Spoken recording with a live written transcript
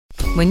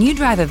When you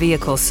drive a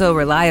vehicle so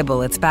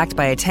reliable it's backed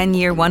by a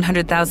 10-year,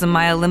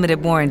 100,000-mile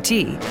limited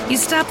warranty, you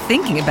stop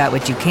thinking about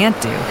what you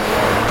can't do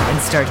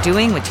and start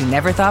doing what you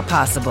never thought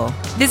possible.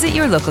 Visit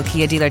your local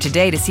Kia dealer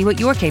today to see what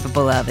you're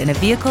capable of in a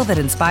vehicle that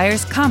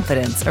inspires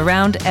confidence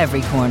around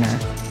every corner.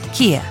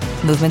 Kia,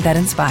 movement that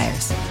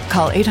inspires.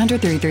 Call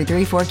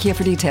 800-333-4KIA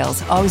for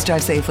details. Always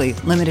drive safely.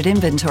 Limited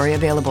inventory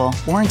available.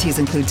 Warranties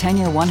include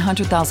 10-year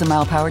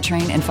 100,000-mile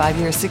powertrain and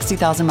 5-year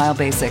 60,000-mile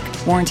basic.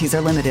 Warranties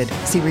are limited.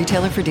 See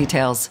retailer for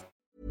details.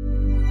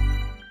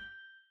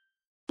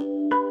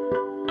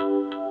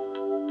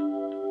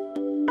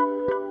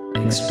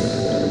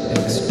 Extra.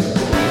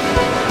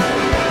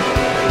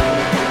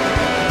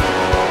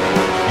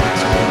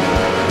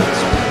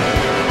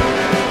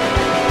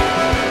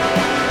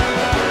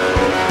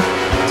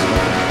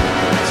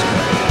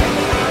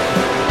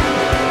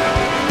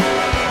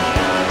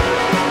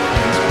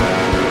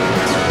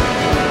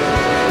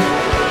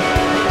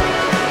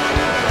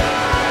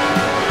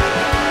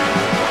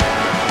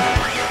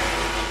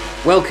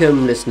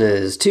 Welcome,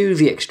 listeners, to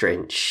The Extra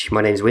Inch.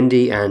 My name's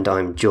Windy, and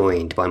I'm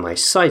joined by my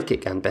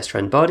sidekick and best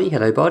friend, Bardi.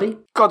 Hello, Bardi.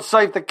 God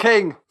save the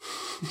king!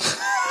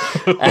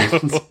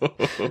 And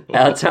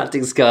our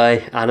tactics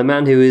guy, and a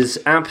man who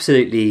is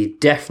absolutely,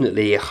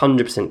 definitely,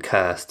 100%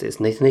 cursed. It's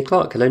Nathan A.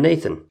 Clark. Hello,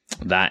 Nathan.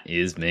 That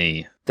is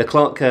me. The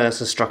Clark curse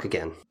has struck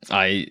again.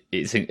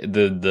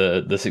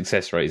 The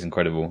success rate is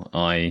incredible.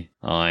 I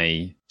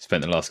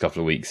spent the last couple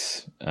of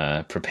weeks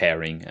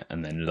preparing,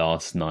 and then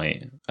last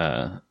night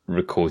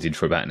recorded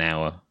for about an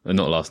hour.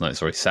 Not last night,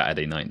 sorry,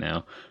 Saturday night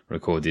now.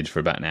 Recorded for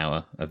about an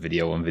hour a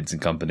video on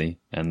Vincent Company,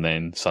 and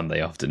then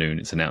Sunday afternoon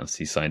it's announced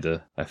he signed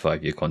a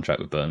 5-year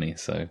contract with Burnley.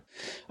 So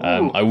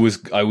I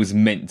was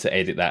meant to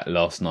edit that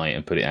last night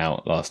and put it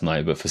out last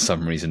night, but for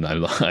some reason I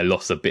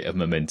lost a bit of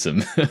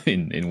momentum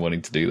in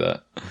wanting to do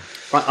that.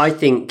 I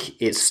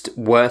think it's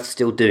worth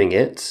still doing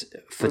it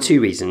for two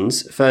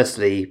reasons.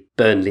 Firstly,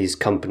 Burnley's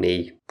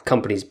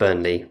company's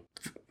Burnley,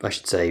 I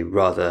should say,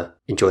 rather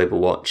enjoyable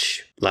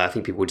watch. Like, I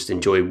think people just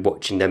enjoy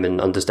watching them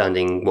and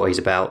understanding what he's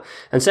about.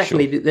 And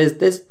secondly, sure,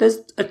 there's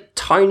a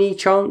tiny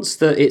chance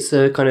that it's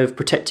a kind of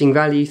protecting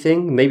value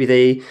thing. Maybe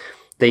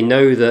they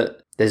know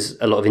that there's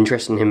a lot of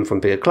interest in him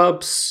from bigger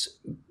clubs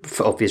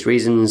for obvious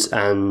reasons,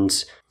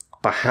 and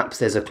perhaps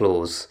there's a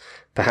clause.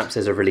 Perhaps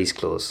there's a release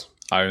clause.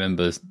 I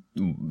remember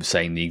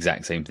saying the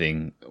exact same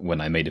thing when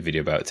I made a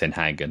video about Ten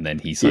Hag, and then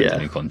he signed a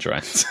new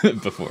contract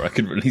before I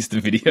could release the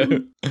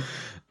video.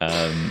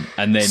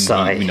 And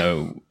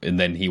then and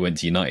then he went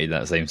to United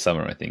that same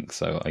summer, I think.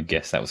 So I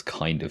guess that was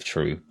kind of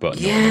true,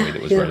 but not in a way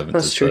that was relevant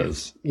to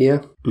Spurs. True. Yeah,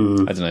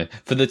 I don't know.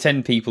 For the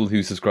 10 people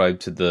who subscribe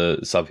to the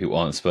sub who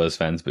aren't Spurs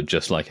fans but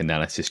just like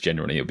analysis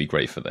generally, it'll be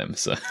great for them.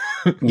 So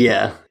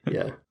yeah.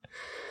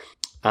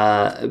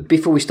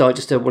 Before we start,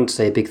 just want to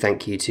say a big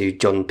thank you to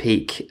John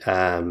Peake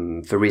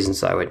for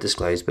reasons that I won't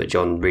disclose, but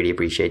John, really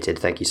appreciated.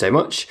 Thank you so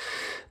much.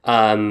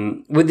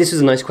 This was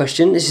a nice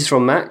question. This is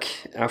from Mac,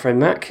 our friend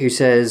Mac, who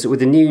says,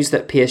 with the news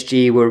that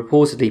PSG were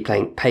reportedly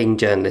paying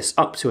journalists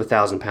up to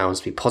 £1,000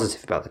 to be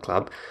positive about the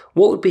club,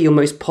 what would be your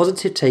most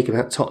positive take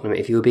about Tottenham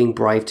if you were being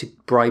bribed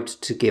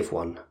to give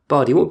one?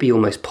 Bardi, what would be your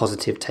most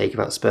positive take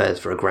about Spurs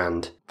for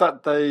 £1,000?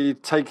 That they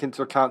take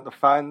into account the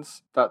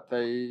fans, that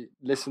they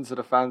listen to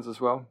the fans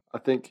as well, I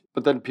think.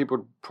 But then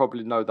people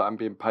probably know that I'm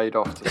being paid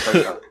off to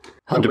say that.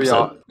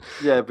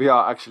 100%. We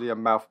are actually a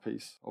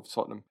mouthpiece of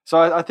Tottenham. So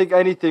I think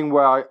anything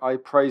where I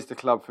praise the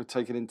club for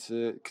taking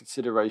into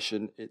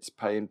consideration its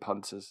paying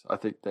punters, I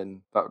think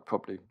then that would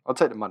probably... I'll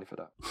take the money for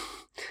that.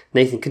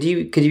 Nathan, could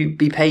you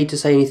be paid to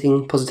say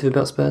anything positive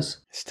about Spurs?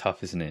 It's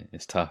tough, isn't it?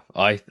 It's tough.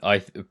 I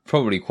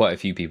probably quite a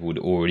few people would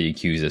already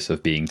accuse us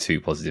of being too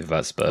positive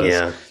about Spurs.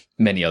 Yeah.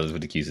 Many others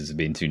would accuse us of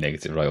being too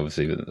negative, right?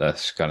 Obviously, but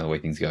that's kind of the way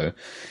things go.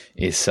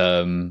 It's, I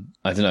don't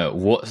know,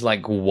 what's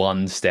like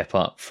one step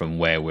up from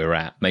where we're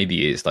at?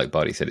 Maybe it's like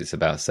Bardi said, it's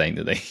about saying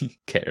that they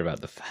care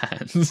about the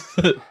fans.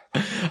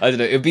 I don't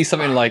know. It'd be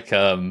something like,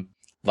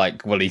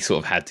 well, he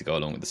sort of had to go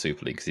along with the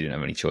Super League because he didn't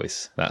have any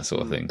choice, that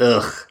sort of thing.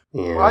 Ugh.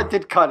 Yeah. Well, I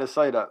did kind of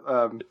say that.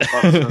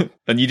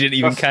 And you didn't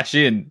even cash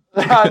in.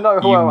 I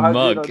know. You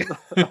mug.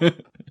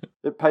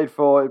 It paid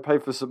for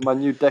my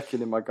new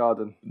decking in my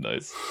garden.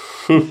 Nice.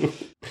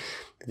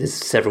 There's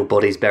several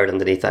bodies buried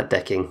underneath that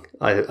decking.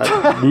 I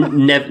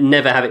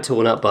never have it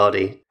torn up,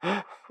 Bardi.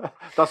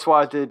 That's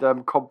why I did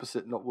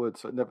composite, not wood.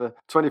 So it never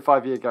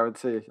 25-year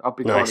guarantee. I'll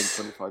be gone in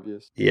 25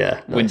 years.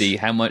 Yeah, nice. Windy,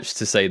 how much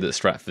to say that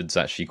Stratford's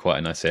actually quite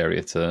a nice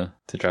area to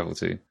travel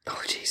to?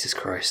 Oh, Jesus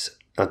Christ!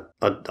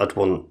 I'd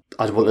want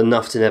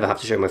enough to never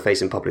have to show my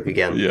face in public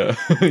again. Yeah,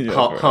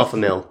 half a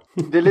mil.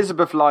 The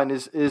Elizabeth line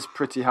is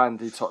pretty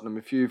handy, Tottenham.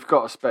 If you've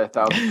got a spare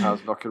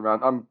 £1,000 knocking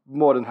around, I'm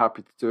more than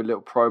happy to do a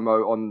little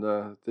promo on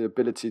the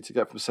ability to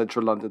get from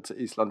central London to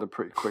East London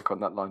pretty quick on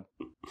that line.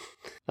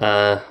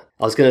 I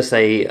was going to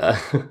say I'd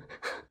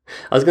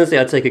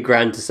take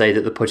 £1,000 to say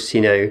that the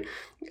Pochettino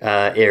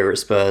era at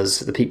Spurs,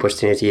 the peak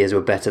Pochettino years,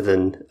 were better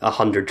than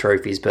 100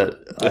 trophies,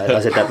 but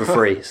I said that for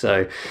free.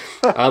 So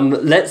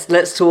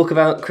let's talk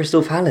about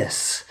Crystal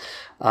Palace.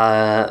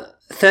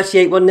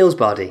 38-1 nils,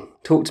 Bardi.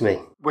 Talk to me.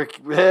 We're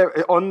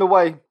here on the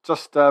way.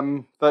 Just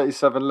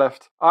 37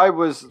 left. I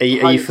was. Are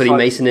you fully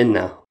Mason in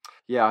now?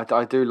 Yeah,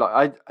 I do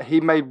like.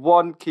 He made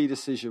one key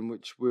decision,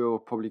 which we'll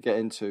probably get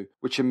into,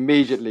 which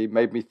immediately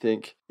made me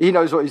think he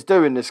knows what he's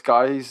doing. This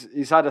guy,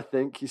 he's had a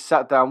think. He's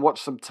sat down,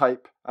 watched some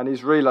tape, and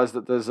he's realised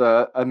that there's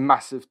a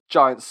massive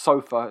giant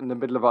sofa in the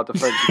middle of our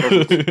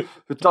defence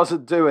who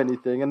doesn't do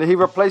anything, and he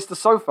replaced the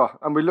sofa,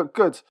 and we look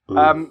good.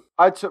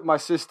 I took my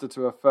sister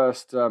to her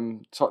first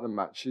Tottenham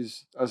match.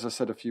 She's, as I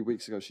said a few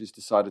weeks ago, she's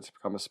decided to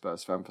become a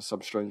Spurs fan for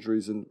some strange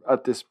reason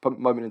at this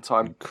moment in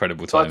time.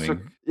 Incredible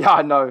timing. Yeah,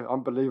 I know,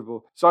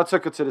 unbelievable. So I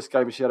took her to this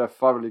game, and she had a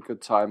thoroughly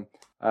good time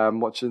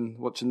watching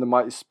the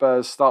mighty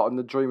Spurs start on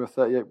the dream of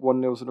 38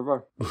 1-0s in a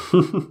row.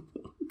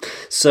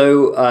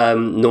 So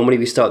normally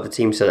we start the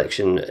team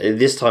selection.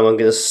 This time I'm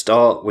going to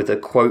start with a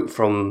quote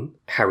from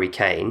Harry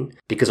Kane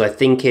because I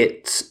think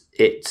it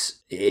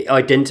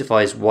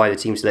identifies why the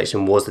team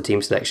selection was the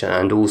team selection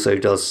and also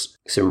does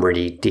some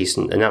really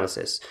decent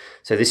analysis.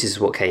 So this is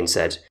what Kane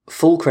said.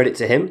 Full credit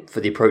to him for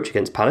the approach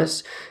against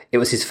Palace. It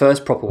was his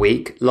first proper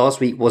week. Last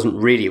week wasn't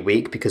really a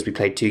week because we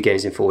played 2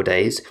 games in 4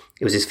 days.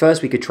 It was his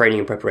first week of training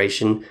and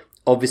preparation.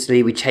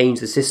 Obviously, we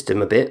changed the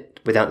system a bit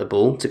without the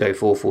ball to go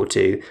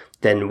 4-4-2,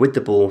 then with the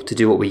ball to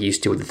do what we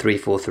used to with the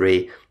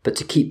 3-4-3, but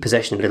to keep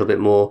possession a little bit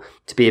more,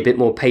 to be a bit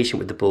more patient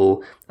with the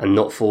ball and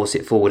not force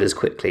it forward as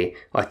quickly.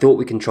 I thought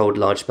we controlled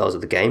large spells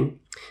of the game.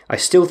 I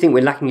still think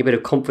we're lacking a bit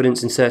of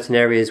confidence in certain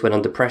areas when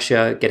under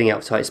pressure, getting out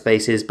of tight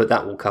spaces, but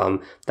that will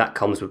come. That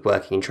comes with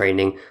working and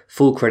training.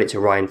 Full credit to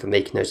Ryan for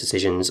making those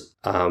decisions.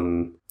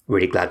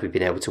 Really glad we've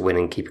been able to win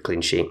and keep a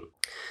clean sheet.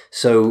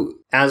 So,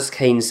 as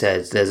Kane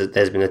says,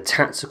 there's been a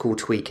tactical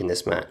tweak in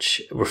this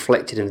match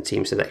reflected in the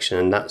team selection,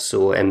 and that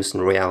saw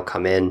Emerson Royal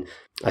come in.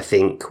 I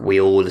think we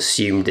all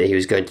assumed that he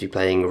was going to be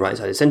playing a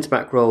right-sided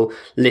centre-back role.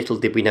 Little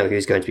did we know he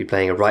was going to be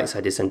playing a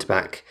right-sided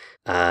centre-back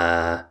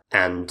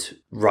and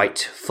right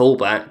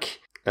full-back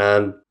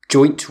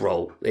joint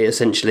role,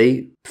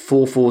 essentially.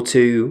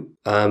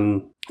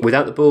 4-4-2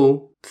 without the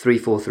ball,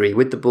 3-4-3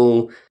 with the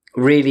ball.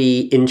 Really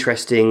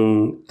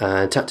interesting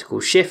tactical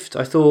shift,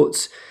 I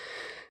thought.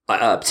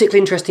 Particularly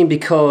interesting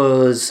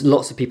because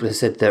lots of people have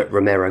said that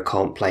Romero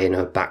can't play in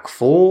a back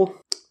four.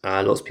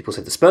 Lots of people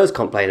said the Spurs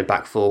can't play in a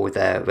back four with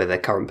their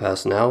current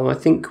personnel. I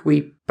think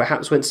we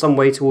perhaps went some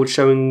way towards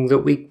showing that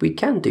we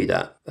can do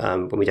that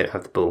when we don't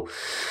have the ball.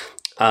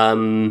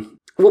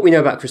 What we know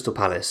about Crystal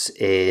Palace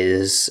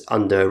is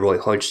under Roy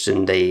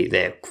Hodgson,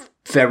 they're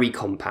very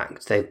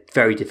compact. They're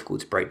very difficult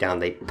to break down.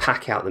 They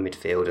pack out the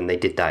midfield, and they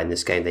did that in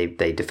this game.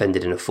 They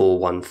defended in a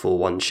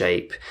 4-1-4-1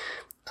 shape.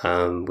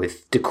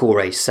 With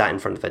Decore sat in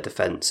front of their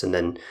defence and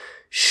then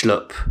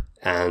Schlupp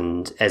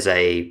and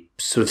Eze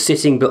sort of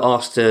sitting but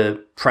asked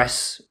to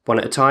press one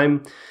at a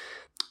time.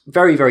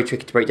 Very, very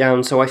tricky to break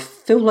down. So I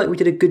feel like we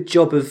did a good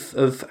job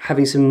of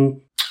having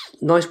some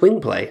nice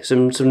wing play,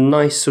 some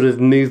nice sort of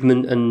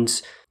movement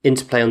and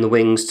interplay on the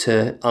wings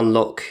to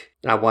unlock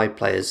our wide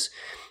players.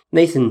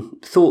 Nathan,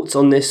 thoughts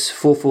on this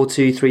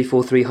 4-4-2,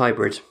 3-4-3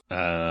 hybrid?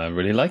 I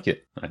really like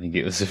it. I think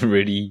it was a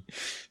really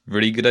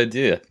good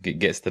idea. I think it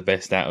gets the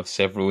best out of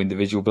several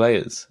individual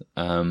players.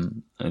 I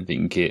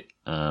think it,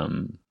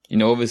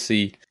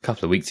 obviously a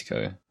couple of weeks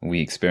ago, we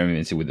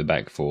experimented with the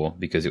back four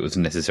because it was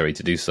necessary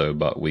to do so,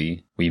 but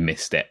we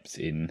misstepped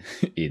in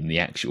the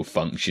actual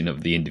function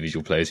of the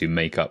individual players who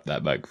make up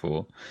that back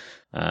four.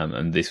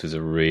 And this was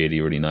a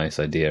really, really nice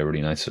idea, a really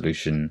nice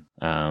solution.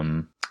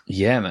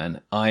 Yeah,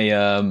 man.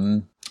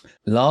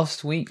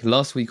 Last week on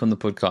the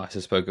podcast, I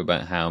spoke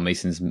about how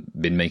Mason's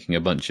been making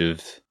a bunch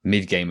of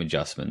mid-game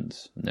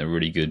adjustments. And they're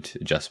really good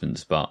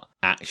adjustments, but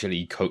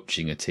actually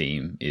coaching a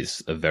team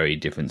is a very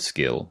different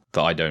skill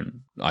that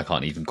I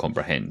can't even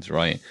comprehend,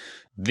 right?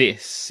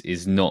 This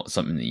is not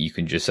something that you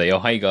can just say, oh,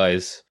 hey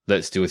guys,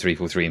 let's do a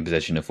 3-4-3 in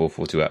possession, a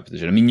 4-4-2 out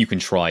position. I mean, you can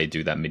try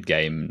do that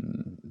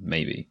mid-game,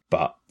 maybe,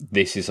 but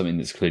this is something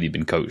that's clearly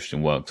been coached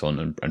and worked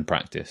on and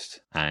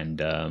practiced.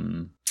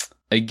 And,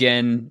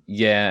 again,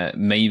 yeah,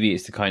 maybe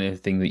it's the kind of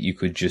thing that you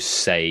could just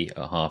say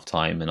at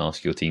half-time and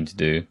ask your team to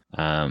do.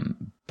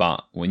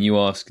 But when you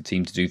ask a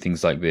team to do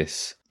things like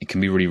this, it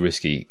can be really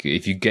risky.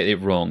 If you get it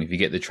wrong, if you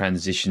get the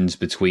transitions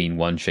between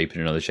one shape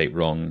and another shape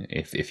wrong,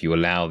 if you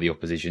allow the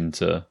opposition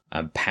to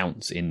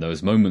pounce in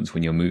those moments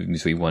when you're moving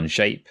between one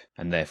shape,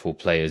 and therefore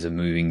players are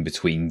moving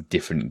between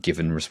different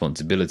given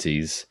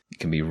responsibilities, it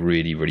can be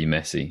really, really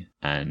messy.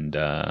 And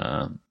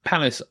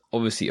Palace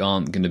obviously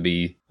aren't going to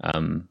be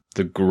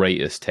the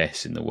greatest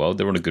test in the world.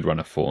 They're on a good run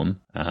of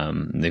form.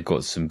 They've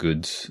got some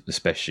good,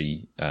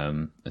 especially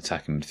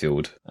attacking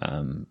midfield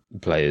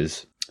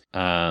players. But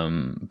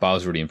I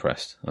was really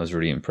impressed.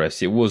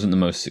 It wasn't the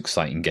most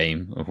exciting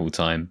game of all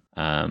time.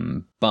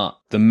 But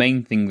the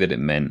main thing that it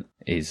meant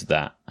is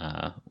that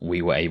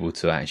we were able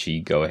to actually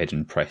go ahead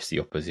and press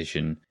the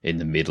opposition in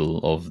the middle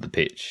of the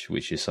pitch,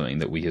 which is something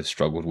that we have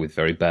struggled with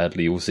very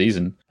badly all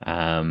season.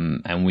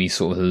 And we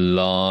sort of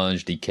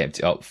largely kept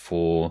it up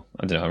for,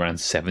 around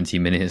 70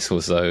 minutes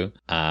or so.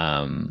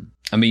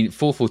 I mean,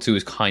 4-4-2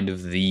 is kind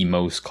of the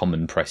most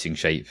common pressing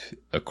shape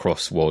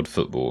across world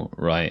football,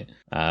 right?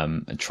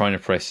 And trying to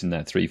press in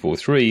that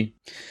 3-4-3.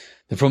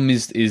 The problem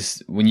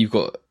is when you've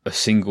got a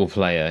single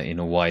player in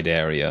a wide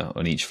area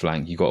on each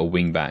flank, you've got a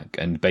wing back,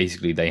 and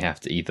basically they have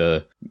to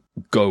either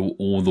go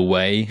all the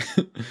way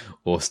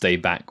or stay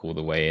back all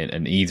the way,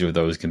 and either of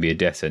those can be a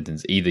death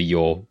sentence. Either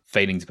you're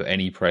failing to put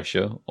any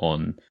pressure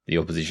on the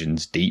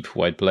opposition's deep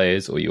wide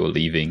players, or you're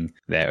leaving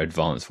their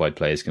advanced wide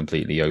players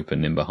completely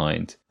open in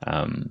behind.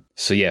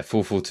 So yeah,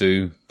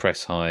 4-4-2,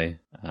 press high,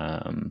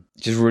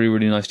 just really,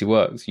 really nicely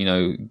works. You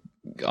know,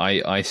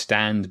 I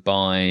stand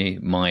by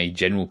my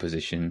general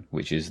position,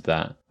 which is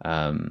that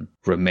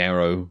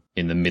Romero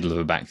in the middle of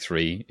a back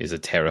three is a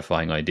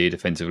terrifying idea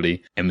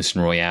defensively.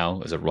 Emerson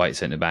Royale as a right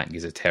centre back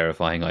is a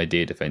terrifying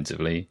idea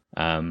defensively.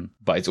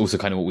 But it's also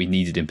kind of what we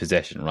needed in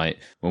possession, right?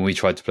 When we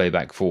tried to play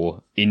back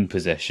four in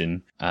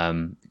possession,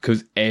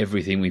 because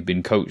everything we've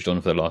been coached on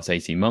for the last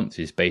 18 months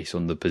is based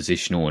on the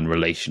positional and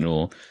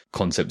relational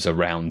concepts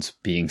around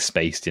being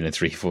spaced in a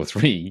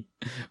 3-4-3.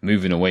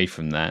 Moving away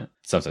from that,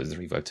 sometimes a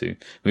 3-5-2,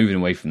 moving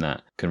away from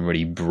that can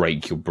really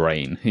break your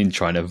brain in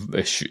trying to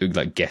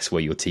guess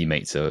where your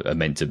teammates are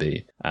meant to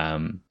be.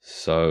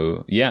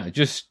 So yeah,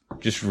 just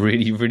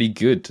really, really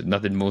good.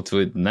 Nothing more to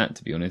it than that,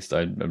 to be honest.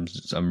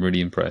 I'm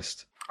really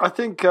impressed. I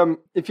think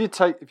if you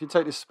take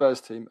this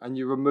Spurs team and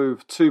you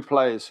remove two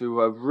players who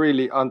are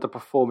really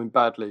underperforming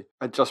badly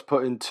and just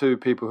put in two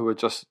people who are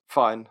just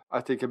fine,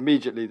 I think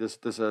immediately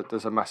there's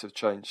a massive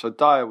change. So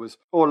Dyer was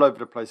all over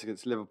the place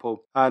against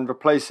Liverpool, and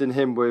replacing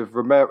him with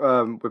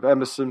with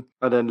Emerson,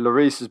 and then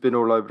Lloris has been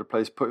all over the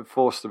place. Putting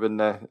Forster in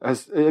there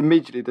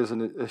immediately there's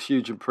a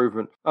huge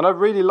improvement. And I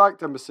really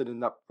liked Emerson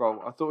in that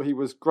role. I thought he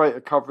was great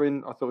at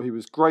covering. I thought he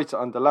was great at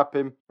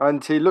underlapping,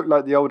 and he looked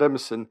like the old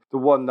Emerson, the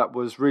one that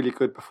was really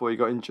good before he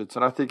got injured.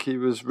 And I think he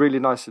was really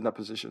nice in that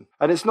position.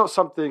 And it's not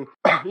something,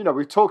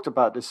 we talked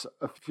about this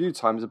a few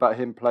times about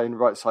him playing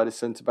right-sided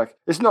centre-back.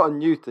 It's not a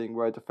new thing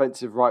where a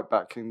defensive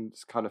right-back can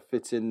kind of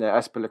fit in there.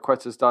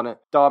 Azpilicueta's done it.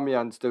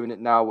 Darmian's doing it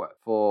now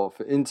for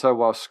Inter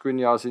while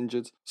Skriniar's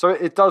injured. So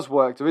it does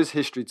work. There is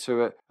history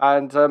to it.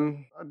 And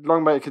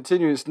long may it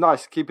continue. It's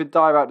nice. Keeping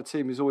Dyer out of the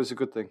team is always a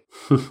good thing.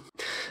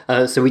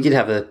 So we did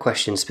have a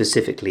question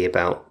specifically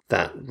about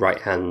that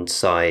right-hand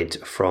side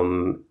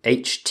from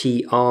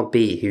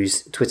HTRB,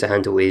 whose Twitter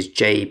handle is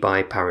J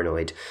by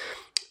Paranoid.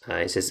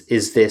 It says,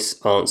 is this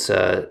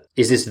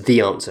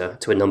the answer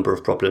to a number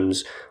of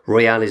problems?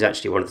 Royale is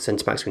actually one of the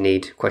centre-backs we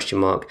need, ?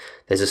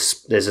 There's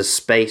a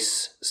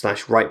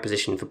space/right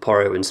position for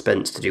Porro and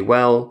Spence to do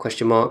well, ?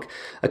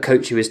 A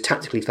coach who is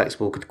tactically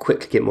flexible could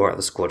quickly get more out of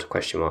the squad, ?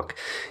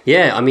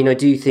 Yeah, I mean, I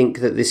do think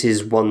that this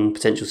is one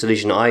potential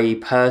solution. I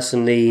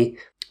personally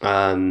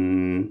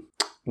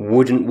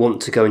wouldn't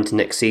want to go into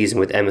next season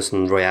with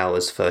Emerson Royale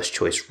as first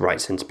choice right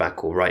centre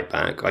back or right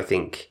back. I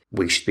think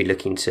we should be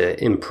looking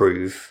to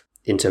improve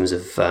in terms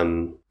of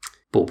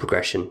ball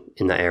progression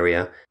in that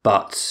area.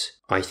 But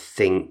I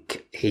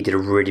think he did a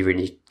really,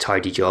 really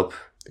tidy job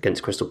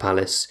against Crystal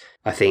Palace.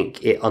 I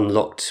think it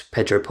unlocked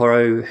Pedro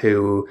Porro,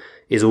 who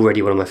is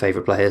already one of my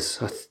favourite players.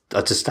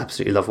 I just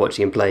absolutely love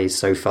watching him play. He's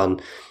so fun,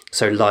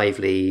 so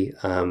lively.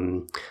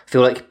 I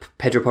feel like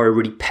Pedro Porro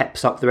really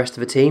peps up the rest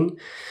of the team.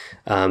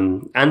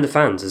 And the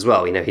fans as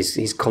well.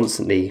 He's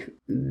constantly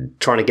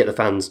trying to get the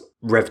fans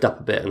revved up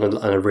a bit, and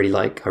I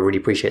really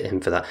appreciate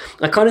him for that.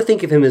 I kind of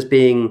think of him as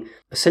being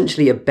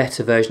essentially a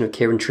better version of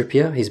Kieran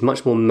Trippier. He's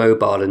much more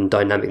mobile and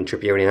dynamic than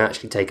Trippier, and he can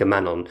actually take a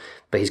man on,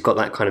 but he's got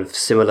that kind of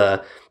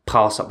similar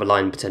pass up the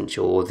line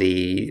potential, or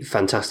the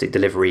fantastic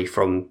delivery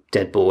from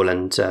dead ball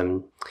and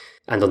on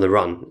the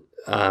run.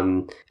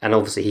 And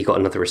obviously he got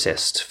another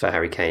assist for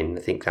Harry Kane.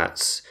 I think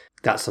that's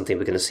something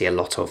we're going to see a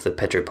lot of, the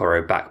Pedro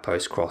Porro back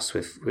post cross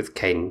with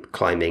Kane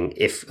climbing,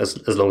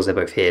 as long as they're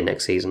both here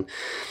next season.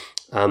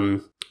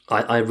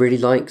 I really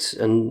liked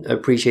and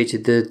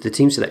appreciated the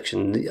team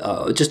selection.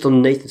 Just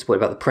on Nathan's point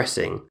about the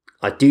pressing,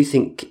 I do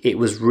think it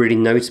was really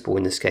notable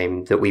in this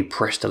game that we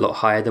pressed a lot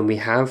higher than we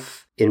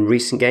have in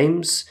recent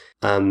games.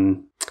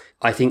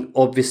 I think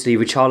obviously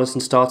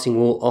Richarlison starting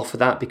will offer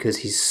that because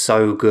he's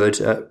so good.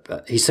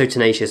 He's so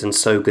tenacious and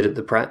so good at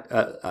the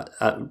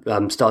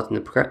starting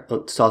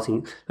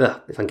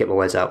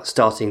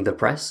the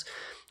press.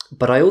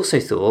 But I also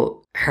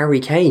thought Harry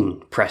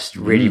Kane pressed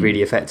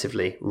really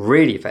effectively.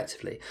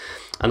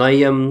 And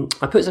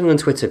I put something on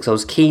Twitter because I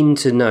was keen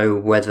to know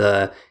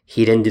whether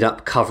he'd ended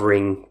up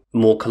covering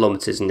more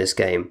kilometres in this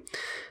game.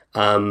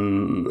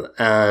 And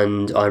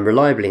I'm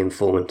reliably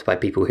informed by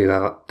people who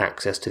have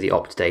access to the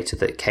Opta data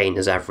that Kane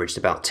has averaged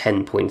about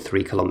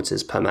 10.3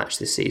 kilometres per match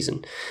this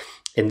season.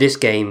 In this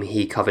game,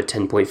 he covered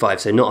 10.5,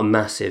 so not a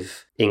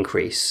massive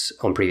increase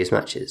on previous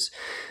matches.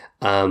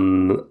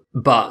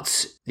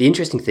 But the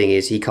interesting thing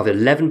is he covered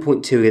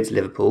 11.2 against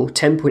Liverpool,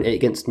 10.8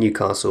 against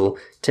Newcastle,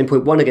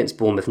 10.1 against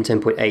Bournemouth, and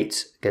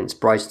 10.8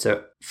 against Brighton.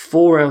 So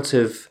 4 out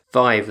of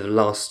 5 of the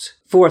last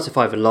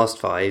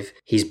 5,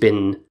 he's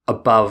been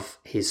above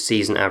his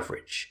season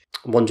average.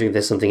 I'm wondering if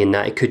there's something in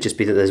that. It could just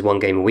be that there's one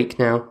game a week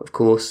now, of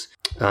course.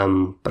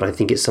 but I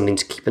think it's something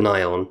to keep an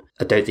eye on.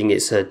 I don't think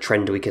it's a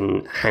trend we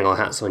can hang our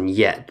hats on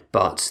yet,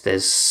 but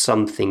there's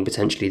something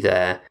potentially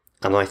there.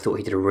 And I thought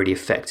he did a really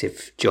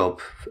effective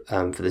job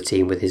for the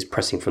team with his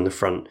pressing from the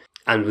front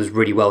and was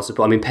really well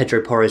supported. I mean,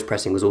 Pedro Porro's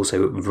pressing was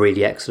also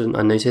really excellent,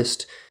 I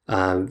noticed.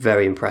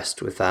 Very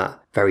impressed with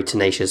that. Very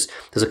tenacious.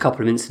 There's a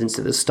couple of incidents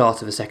at the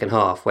start of the second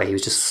half where he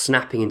was just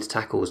snapping into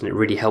tackles and it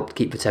really helped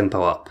keep the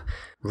tempo up.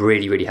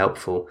 Really, really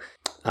helpful.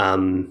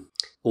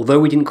 Although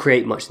we didn't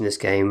create much in this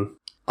game,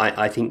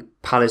 I think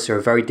Palace are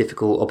a very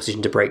difficult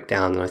opposition to break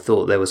down, and I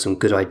thought there were some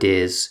good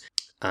ideas,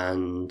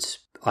 and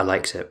I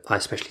liked it. I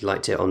especially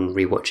liked it on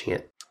rewatching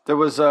it. There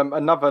was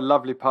another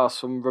lovely pass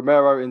from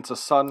Romero into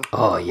Son.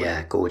 Oh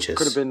yeah, gorgeous.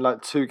 Could have been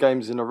like 2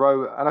 games in a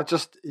row, and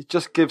it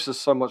just gives us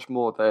so much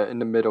more there in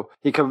the middle.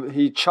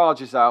 He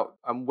charges out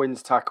and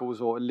wins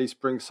tackles, or at least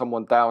brings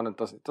someone down and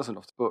doesn't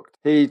off the book.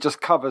 He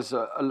just covers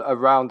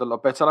around a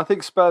lot better, and I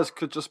think Spurs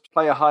could just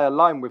play a higher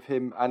line with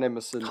him and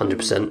Emerson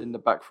 100% in the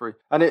back three,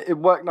 and it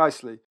worked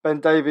nicely. Ben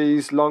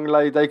Davies,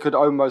 Longley, they could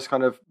almost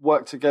kind of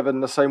work together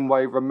in the same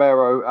way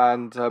Romero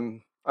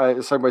and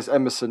the same way as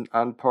Emerson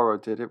and Porro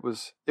did. It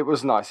was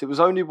nice. It was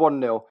only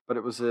 1-0, but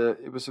it was a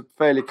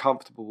fairly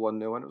comfortable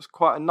 1-0, and it was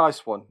quite a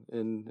nice one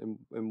in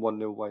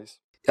 1-0 ways.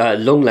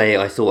 Longley,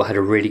 I thought, had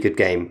a really good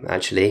game,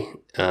 actually.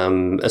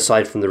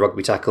 Aside from the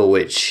rugby tackle,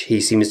 which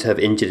he seems to have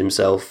injured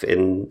himself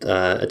in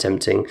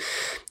attempting.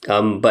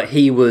 But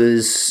he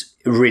was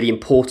really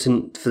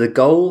important for the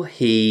goal.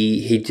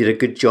 He did a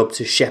good job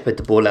to shepherd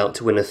the ball out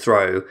to win a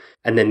throw,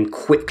 and then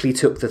quickly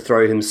took the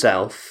throw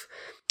himself.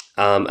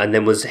 And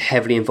then was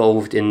heavily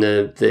involved in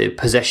the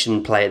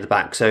possession play at the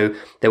back. So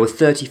there were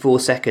 34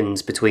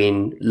 seconds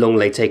between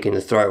Longley taking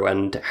the throw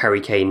and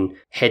Harry Kane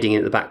heading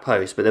into the back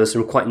post. But there was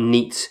some quite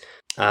neat,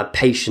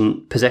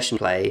 patient possession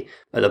play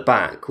at the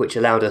back, which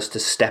allowed us to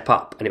step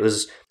up. And it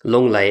was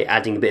Longley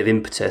adding a bit of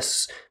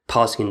impetus,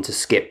 passing into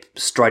Skip,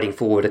 striding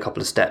forward a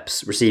couple of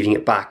steps, receiving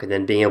it back, and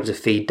then being able to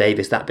feed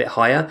Davis that bit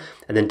higher.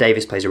 And then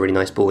Davis plays a really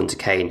nice ball into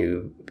Kane,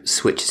 who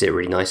switches it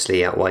really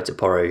nicely out wide to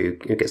Porro,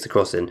 who gets the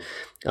cross in.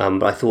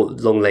 But I thought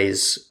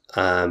Longley's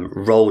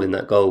role in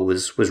that goal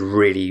was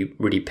really,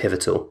 really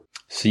pivotal.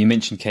 So you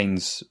mentioned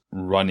Kane's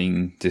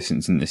running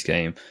distance in this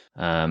game.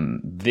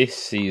 This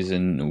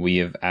season, we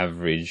have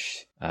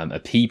averaged a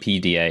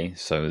PPDA,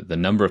 so the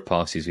number of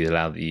passes we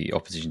allow the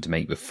opposition to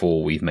make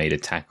before we've made a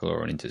tackle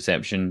or an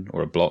interception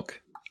or a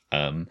block.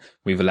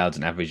 We've allowed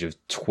an average of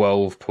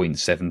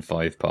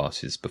 12.75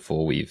 passes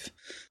before we've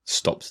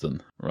stopped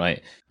them,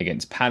 right?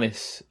 Against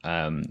Palace,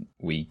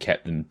 we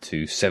kept them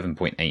to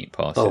 7.8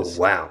 passes.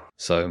 Oh, wow.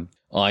 So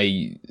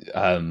I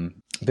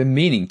been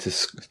meaning to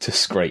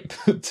scrape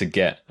to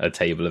get a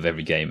table of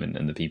every game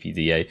and the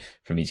PPDA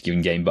from each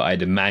given game, but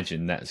I'd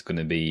imagine that's going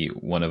to be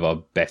one of our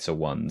better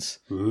ones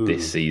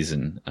this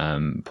season.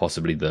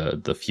 Possibly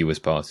the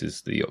fewest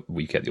passes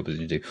we kept the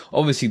opposition to.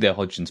 Obviously, they're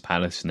Hodgson's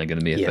Palace, and they're going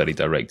to be a fairly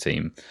direct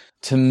team.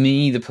 To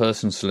me, the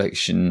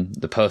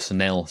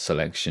personnel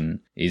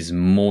selection is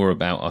more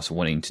about us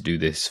wanting to do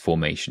this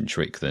formation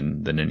trick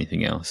than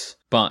anything else.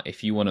 But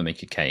if you want to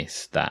make a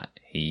case that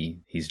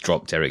he's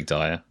dropped Eric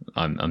Dyer,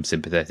 I'm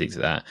sympathetic to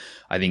that.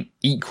 I think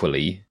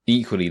equally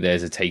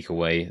there's a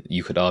takeaway.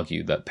 You could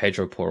argue that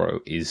Pedro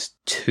Porro is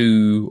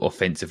too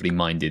offensively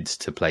minded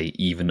to play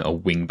even a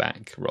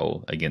wing-back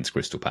role against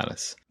Crystal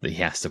Palace. That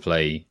he has to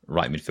play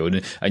right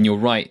midfield. And you're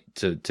right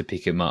to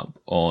pick him up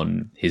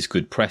on his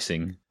good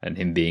pressing and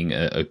him being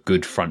a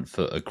good front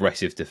foot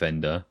aggressive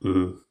defender.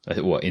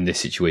 In this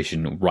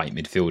situation, right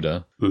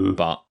midfielder,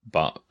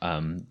 but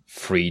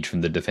freed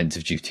from the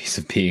defensive duties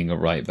of being a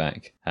right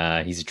back.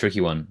 He's a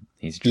tricky one.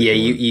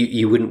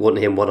 You wouldn't want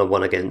him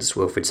one-on-one against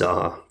Wilfried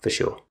Zaha, for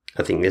sure.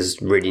 I think there's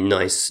really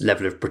nice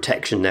level of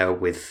protection there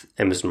with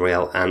Emerson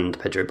Royale and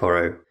Pedro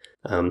Porro.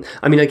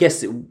 I mean, I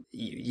guess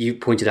you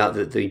pointed out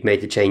that we made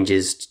the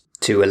changes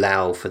to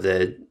allow for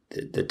the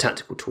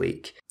tactical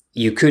tweak.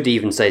 You could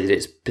even say that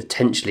it's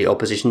potentially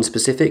opposition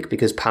specific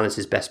because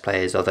Palace's best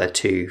players are their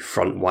 2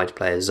 front wide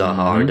players,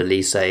 Zaha and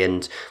Elise,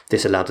 and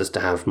this allowed us to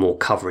have more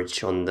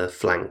coverage on the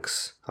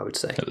flanks, I would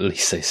say.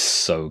 Elise's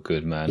so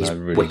good, man. He's I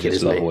really wicked,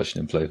 just love watching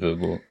him play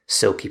football.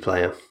 Silky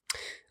player.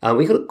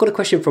 We got a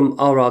question from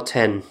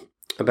RR10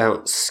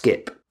 about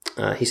Skip.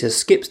 He says,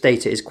 Skip's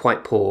data is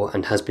quite poor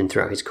and has been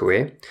throughout his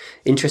career.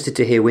 Interested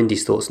to hear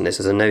Windy's thoughts on this,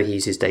 as I know he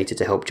uses data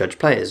to help judge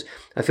players.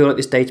 I feel like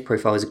this data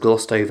profile is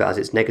glossed over as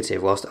it's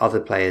negative, whilst other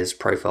players'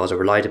 profiles are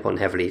relied upon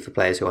heavily for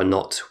players who are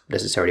not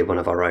necessarily one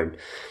of our own.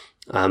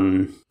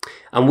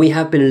 And we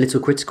have been a little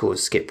critical of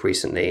Skip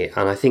recently,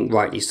 and I think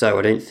rightly so.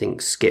 I don't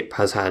think Skip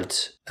has had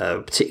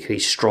a particularly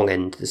strong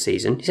end to the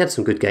season. He's had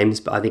some good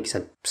games, but I think he's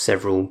had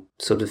several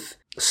sort of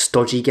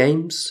stodgy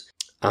games.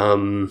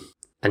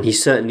 And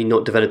he's certainly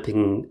not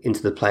developing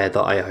into the player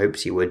that I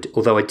hoped he would,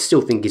 although I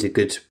still think he's a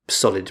good,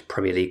 solid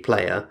Premier League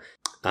player.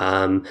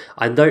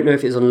 I don't know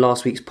if it was on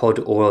last week's pod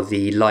or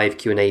the live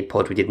Q&A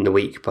pod we did in the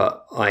week,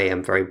 but I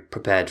am very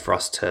prepared for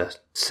us to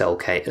sell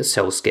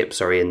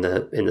Skip in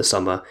the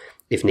summer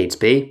if needs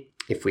be,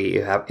 if we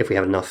have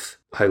enough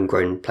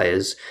homegrown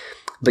players.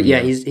 But yeah,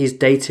 his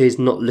data is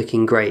not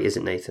looking great, is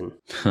it, Nathan?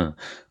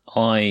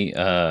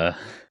 I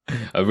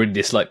really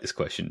dislike this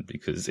question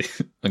because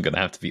I'm going to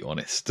have to be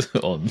honest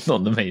on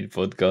the main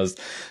podcast.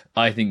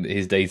 I think that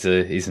his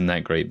data isn't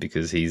that great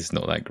because he's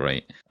not that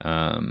great.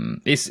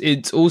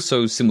 It's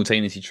also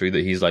simultaneously true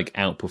that he's like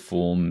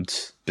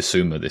outperformed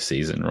Bissouma this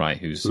season, right?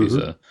 Who's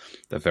a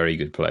very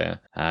good player.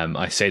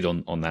 I said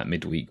on that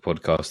midweek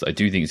podcast, I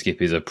do think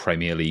Skip is a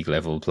Premier League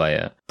level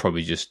player,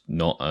 probably just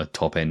not a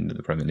top end of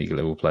the Premier League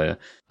level player.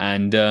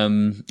 And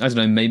I don't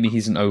know, maybe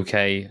he's an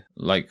okay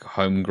like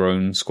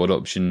homegrown squad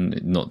option,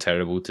 not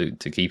terrible to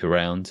keep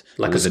around.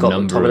 Like a Scott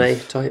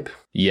McTominay type.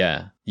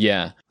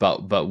 Yeah,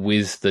 but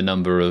with the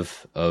number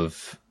of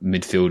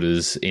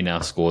midfielders in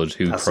our squad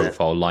who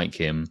profile like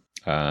him,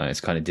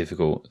 it's kind of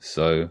difficult.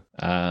 So,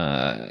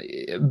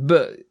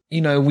 but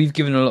we've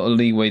given a lot of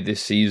leeway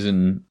this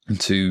season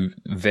to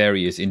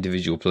various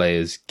individual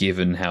players,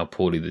 given how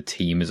poorly the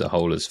team as a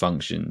whole has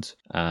functioned.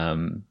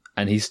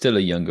 And he's still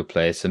a younger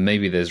player, so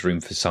maybe there's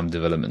room for some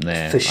development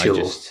there. For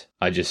sure.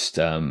 I just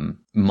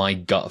my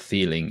gut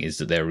feeling is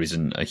that there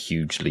isn't a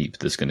huge leap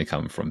that's going to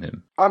come from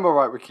him. I'm all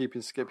right with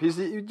keeping Skip. He's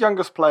the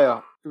youngest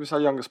player. He was our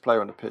youngest player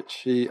on the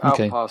pitch. He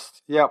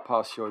outpassed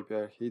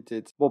Højbjerg. He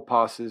did more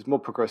passes, more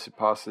progressive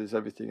passes,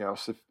 everything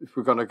else. If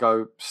we're going to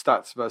go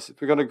stats versus,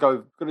 if we're going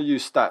to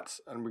use stats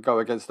and we go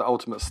against the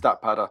ultimate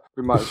stat padder,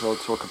 we might as well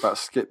talk about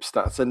Skip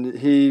stats. And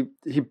he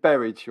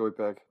buried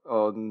Højbjerg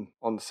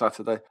on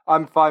Saturday.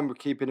 I'm fine with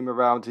keeping him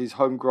around. He's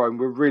homegrown.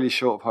 We're really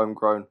short of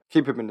homegrown.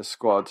 Keep him in the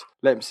squad.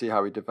 Let him see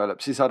how he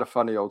develops. He's had a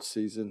funny old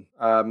season.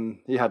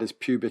 He had his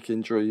pubic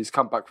injury. He's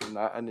come back from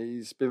that and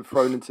he's been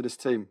thrown into this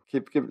team.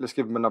 Let's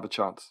give him another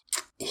chance.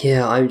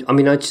 Yeah,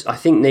 I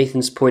think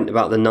Nathan's point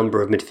about the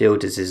number of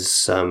midfielders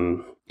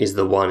is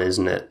the one,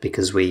 isn't it?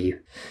 Because we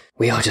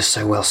are just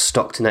so well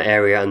stocked in that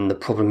area, and the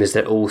problem is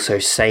they're all so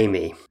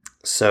samey.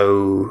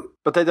 So,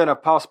 but they don't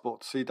have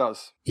passports. He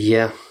does.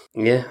 Yeah.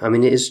 I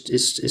mean,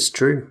 it's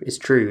true. It's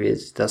true.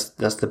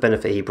 That's the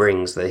benefit he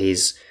brings, that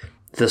he's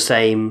the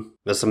same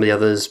as some of the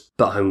others,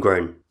 but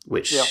homegrown,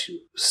 which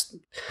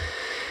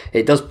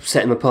it does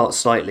set him apart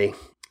slightly.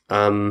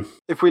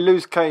 If we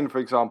lose Kane, for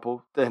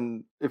example,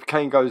 then if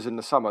Kane goes in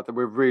the summer, then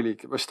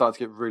we're starting to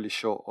get really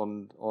short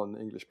on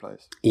English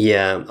players.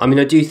 Yeah, I mean,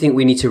 I do think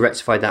we need to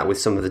rectify that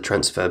with some of the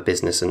transfer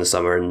business in the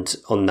summer. And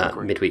on that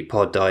midweek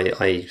pod,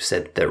 I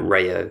said that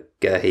Raya,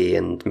 Gerhi,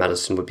 and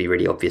Maddison would be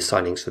really obvious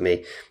signings for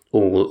me.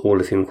 All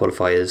of whom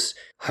qualify as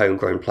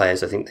homegrown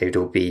players. I think they'd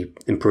all be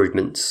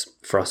improvements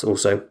for us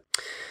also.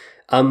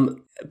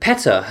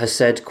 Petter has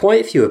said, quite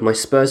a few of my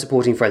Spurs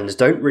supporting friends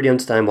don't really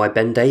understand why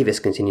Ben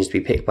Davies continues to be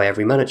picked by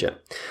every manager.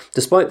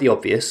 Despite the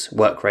obvious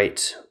work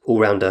rate,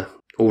 all-round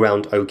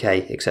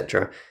okay,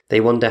 etc.,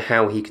 they wonder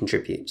how he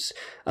contributes.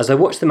 As I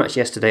watched the match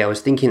yesterday, I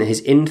was thinking that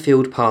his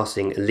infield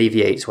passing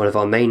alleviates one of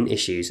our main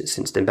issues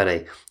since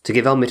Dembele, to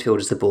give our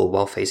midfielders the ball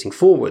while facing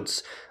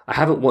forwards. I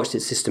haven't watched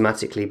it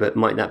systematically, but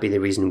might that be the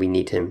reason we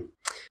need him?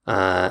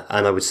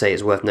 And I would say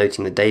it's worth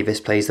noting that Davis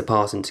plays the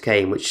pass into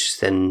Kane, which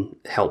then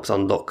helps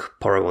unlock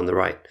Porro on the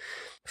right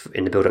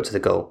in the build-up to the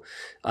goal.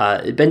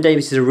 Ben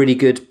Davies is a really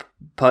good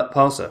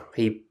passer.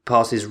 He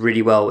passes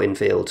really well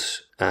infield.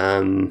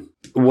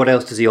 What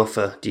else does he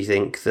offer, do you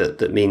think,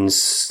 that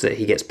means that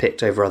he gets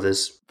picked over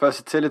others?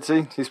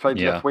 Versatility. He's played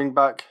left wing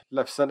back,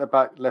 left centre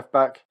back, left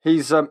back.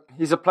 He's a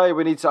player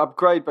we need to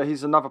upgrade, but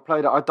he's another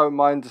player that I don't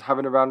mind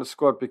having around the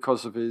squad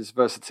because of his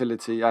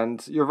versatility.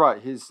 And you're right,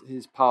 his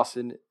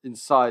passing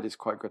inside is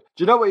quite good.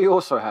 Do you know what he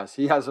also has?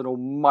 He has an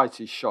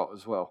almighty shot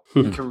as well.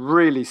 He can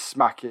really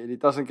smack it, and he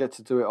doesn't get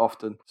to do it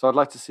often. So I'd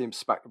like to see him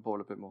smack the ball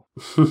a bit more.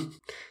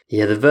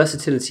 Yeah, the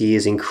versatility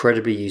is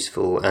incredibly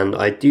useful, and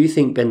I do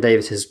think Ben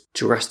Davies has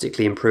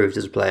drastically improved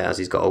as a player as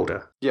he's got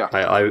older. Yeah,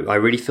 I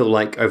really feel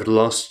like over the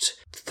last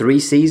 3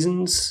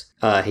 seasons,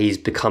 he's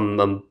become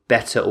a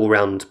better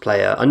all-round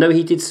player. I know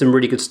he did some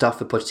really good stuff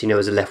for Pochettino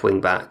as a left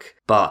wing back,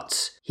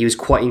 but he was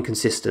quite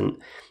inconsistent.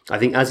 I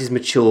think as he's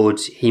matured,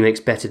 he makes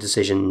better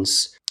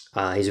decisions.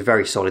 He's a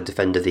very solid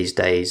defender these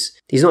days.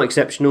 He's not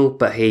exceptional,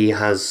 but he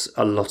has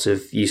a lot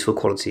of useful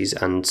qualities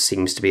and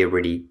seems to be a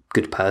really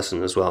good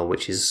person as well,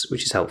 which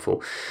is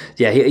helpful.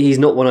 Yeah, he's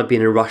not one I'd be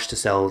in a rush to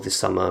sell this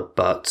summer,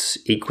 but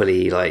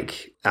equally,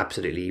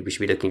 absolutely, we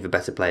should be looking for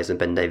better players than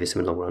Ben Davies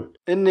in the long run.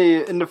 In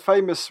the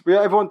famous,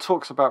 everyone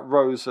talks about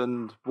Rose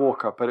and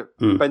Walker, but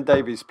Ben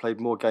Davies played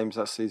more games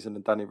that season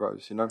than Danny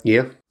Rose, you know?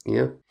 Yeah.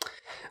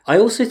 I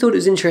also thought it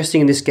was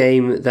interesting in this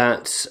game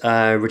that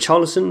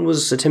Richarlison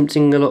was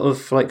attempting a lot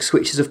of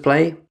switches of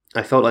play.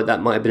 I felt like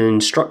that might have been an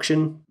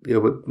instruction.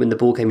 When the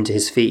ball came into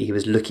his feet, he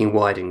was looking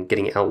wide and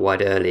getting it out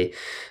wide early.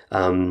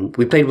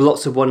 We played with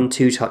lots of 1 and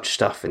 2 touch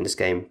stuff in this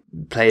game.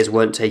 Players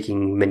weren't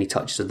taking many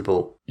touches of the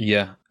ball.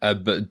 Yeah,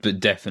 but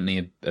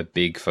definitely a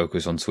big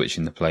focus on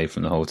switching the play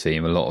from the whole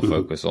team. A lot of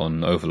focus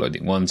on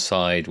overloading one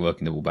side,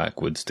 working the ball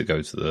backwards to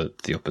go to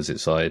the opposite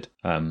side.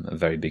 A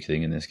very big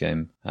thing in this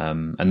game.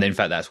 And then, in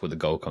fact, that's where the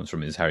goal comes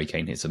from. Is Harry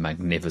Kane hits a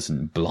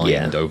magnificent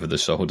blind over the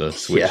shoulder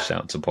switch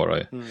out to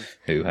Porro,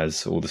 who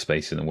has all the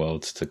space in the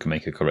world to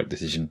make a correct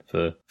decision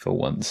for for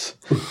once.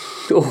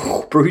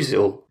 Oh,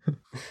 brutal.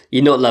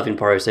 You're not loving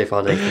Porro so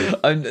far,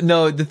 Nathan.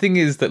 No, the thing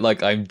is that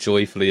like I'm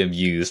joyfully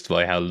amused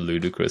by how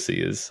ludicrous he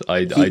is.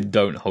 I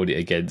don't hold it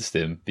against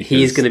him because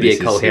he's going to be a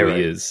cult hero.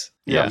 He is.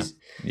 Yeah.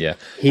 Yeah.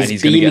 His and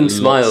he's going to get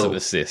smile. lots of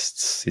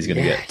assists. He's going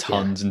to get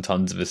tons and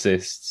tons of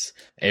assists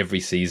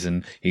every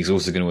season. He's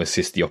also going to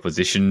assist the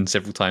opposition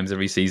several times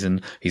every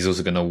season. He's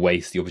also going to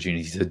waste the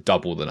opportunity to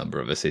double the number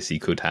of assists he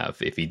could have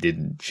if he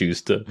didn't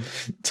choose to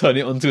turn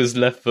it onto his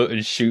left foot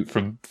and shoot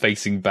from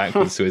facing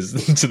backwards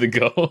to the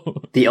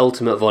goal. The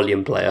ultimate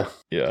volume player.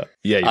 Yeah.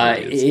 Yeah,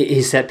 he really is.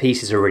 His set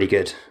pieces are really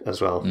good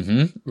as well.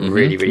 Mm-hmm.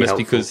 Really, really That's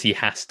helpful. because he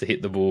has to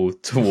hit the ball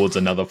towards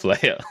another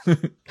player.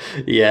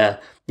 Yeah.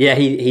 Yeah,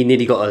 he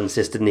nearly got an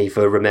assist, didn't he,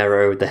 for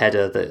Romero, the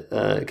header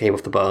that came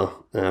off the bar.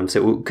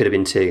 So it could have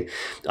been two.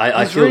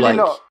 I feel really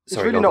like... He's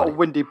really not a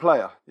windy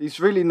player. He's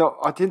really not...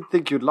 I didn't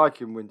think you'd like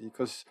him, Windy,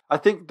 because I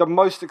think the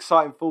most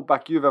exciting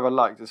fullback you've ever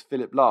liked is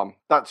Philip Lahm.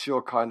 That's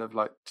your kind of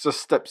like, just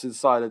steps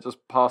inside and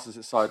just passes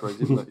it sideways.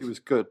 He was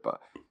good,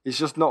 but he's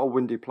just not a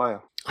windy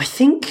player. I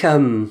think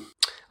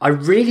I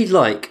really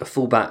like a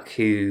fullback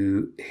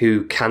who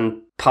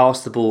can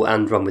pass the ball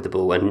and run with the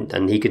ball,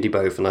 and he can do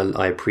both, and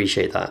I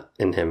appreciate that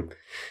in him.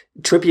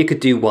 Trippier could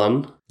do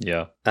one.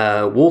 Yeah.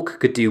 Walker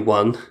could do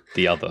one.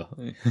 The other.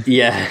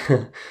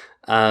 Yeah.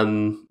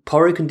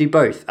 Porro can do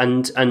both,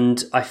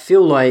 and I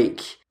feel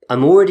like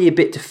I'm already a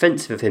bit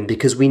defensive of him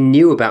because we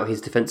knew about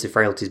his defensive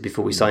frailties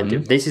before we signed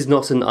him. This is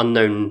not an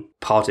unknown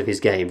part of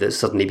his game that's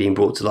suddenly being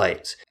brought to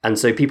light. And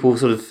so people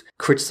sort of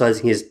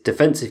criticising his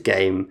defensive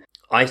game,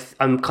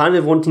 I'm kind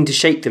of wanting to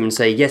shake them and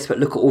say, yes, but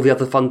look at all the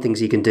other fun things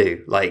he can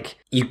do. Like,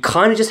 you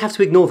kind of just have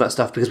to ignore that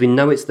stuff because we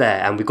know it's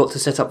there and we've got to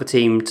set up a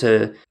team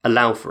to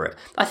allow for it.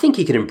 I think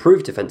he can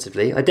improve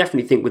defensively. I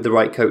definitely think with the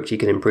right coach he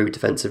can improve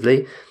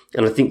defensively.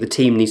 And I think the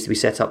team needs to be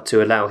set up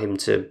to allow him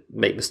to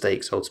make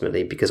mistakes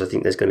ultimately, because I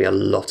think there's going to be a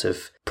lot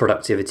of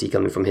productivity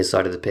coming from his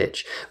side of the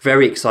pitch.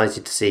 Very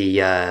excited to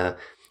see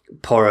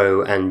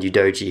Porro and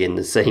Udogie in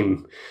the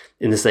same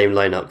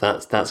lineup.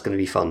 That's going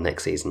to be fun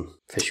next season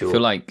for sure. I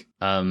feel like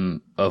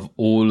of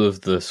all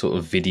of the sort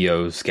of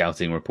video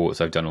scouting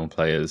reports I've done on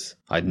players,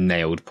 I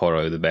nailed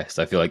Porro the best.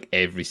 I feel like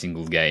every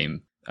single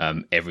game,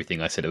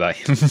 everything I said about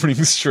him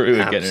rings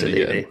true again and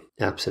again.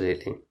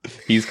 Absolutely.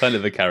 He's kind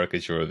of a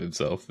caricature of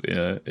himself, in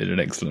an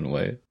excellent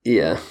way.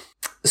 Yeah.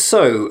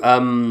 So,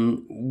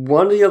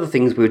 one of the other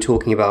things we were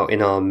talking about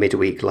in our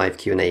midweek live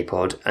Q&A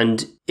pod,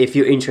 and if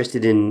you're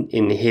interested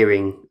in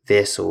hearing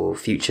this or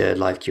future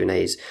live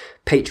Q&As,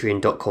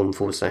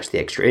 patreon.com/the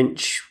extra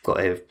inch.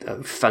 Got a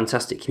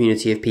fantastic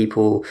community of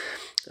people.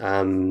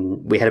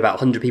 We had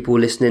about 100 people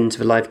listening to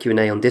the live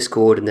Q&A on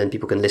Discord, and then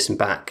people can listen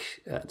back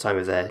at the time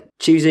of their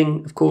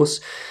choosing, of course.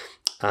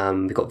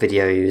 We've got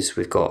videos,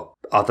 we've got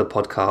other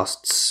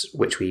podcasts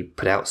which we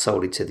put out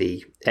solely to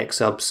the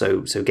X-Sub,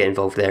 so get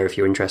involved there if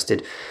you're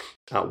interested.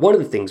 One of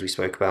the things we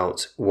spoke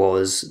about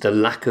was the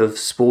lack of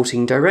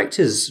sporting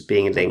directors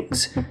being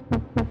linked.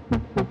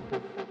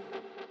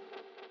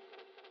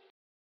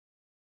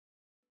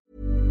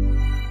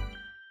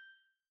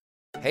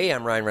 Hey,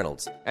 I'm Ryan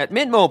Reynolds. At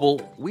Mint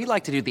Mobile, we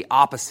like to do the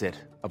opposite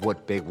of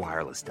what Big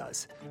Wireless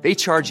does. They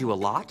charge you a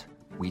lot,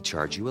 we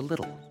charge you a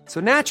little. So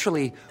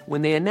naturally,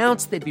 when they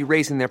announced they'd be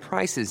raising their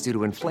prices due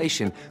to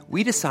inflation,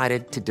 we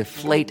decided to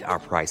deflate our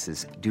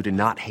prices due to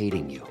not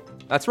hating you.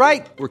 That's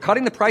right. We're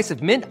cutting the price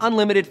of Mint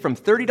Unlimited from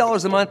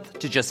 $30 a month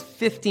to just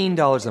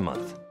 $15 a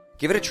month.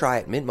 Give it a try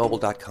at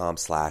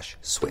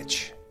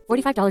mintmobile.com/switch.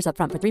 $45 up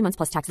front for 3 months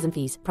plus taxes and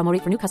fees. Promo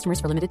rate for new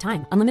customers for limited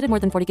time. Unlimited more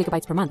than 40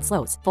 gigabytes per month.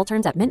 Slows full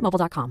terms at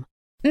mintmobile.com.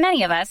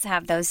 Many of us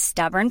have those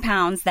stubborn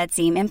pounds that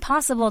seem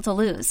impossible to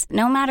lose,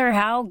 no matter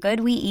how good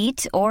we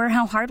eat or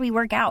how hard we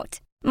work out.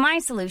 My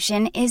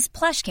solution is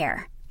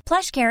PlushCare.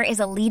 PlushCare is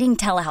a leading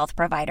telehealth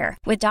provider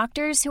with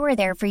doctors who are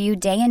there for you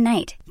day and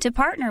night to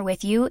partner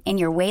with you in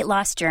your weight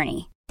loss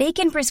journey. They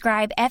can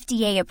prescribe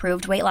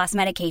FDA-approved weight loss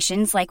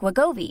medications like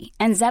Wegovy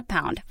and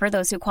Zepbound for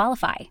those who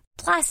qualify.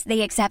 Plus,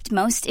 they accept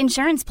most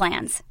insurance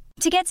plans.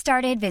 To get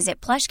started, visit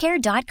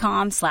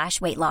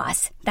plushcare.com/weight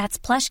loss. That's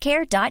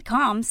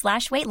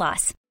plushcare.com/weight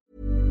loss.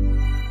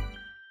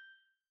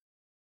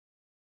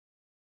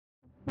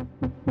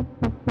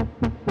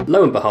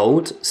 Lo and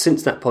behold,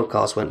 since that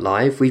podcast went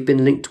live, we've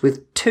been linked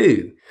with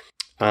two.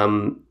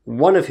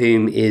 One of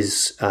whom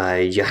is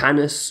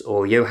Johannes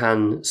or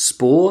Johann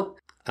Spor.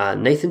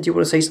 Nathan, do you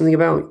want to say something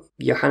about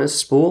Johannes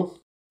Spor?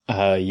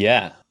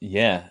 Yeah.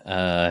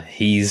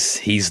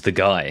 He's the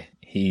guy.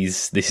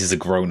 This is a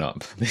grown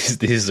up. This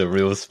is a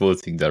real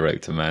sporting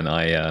director, man.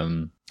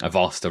 I've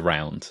asked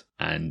around,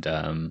 and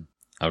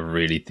I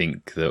really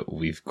think that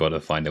we've got to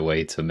find a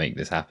way to make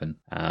this happen.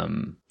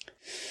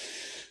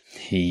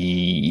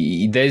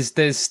 There's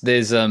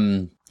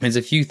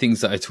a few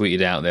things that I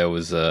tweeted out. There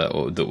was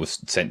or that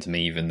was sent to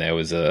me. Even there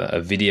was a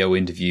video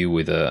interview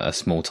with a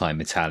small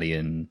time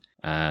Italian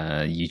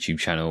YouTube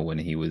channel when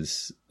he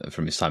was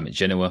from his time at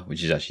Genoa,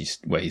 which is actually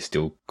where he's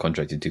still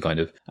contracted to, kind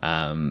of.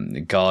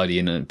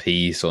 Guardian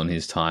piece on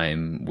his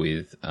time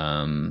with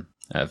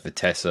at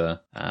Vitesse.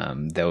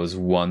 There was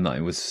one that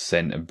I was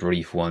sent, a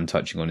brief one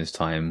touching on his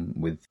time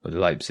with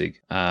Leipzig.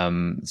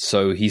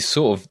 So he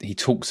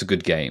talks a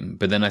good game,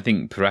 but then I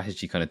think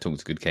Paratici kind of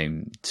talks a good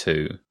game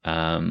too.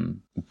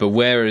 But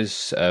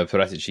whereas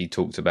Paratici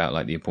talked about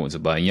like the importance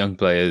of buying young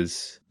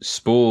players,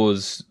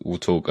 Spors will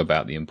talk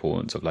about the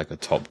importance of like a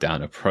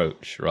top-down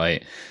approach,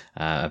 right?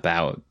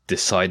 About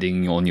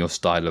deciding on your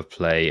style of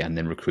play and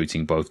then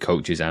recruiting both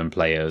coaches and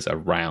players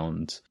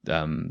around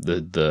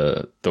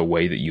the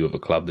way that you of a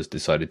club has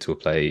decided to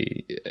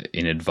play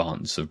in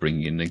advance of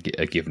bringing in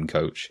a given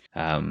coach.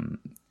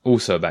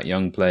 Also about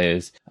young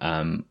players.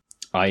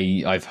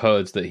 I've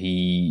heard that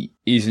he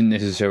isn't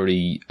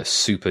necessarily a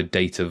super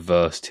data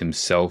versed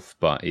himself,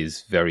 but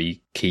is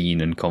very keen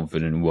and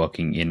confident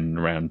working in and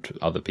around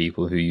other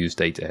people who use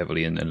data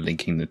heavily and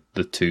linking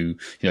the two,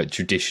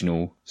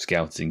 traditional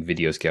scouting,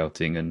 video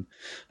scouting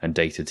and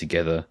data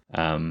together.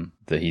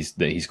 That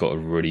he's got a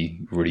really,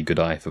 really good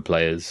eye for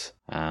players.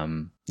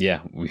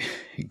 We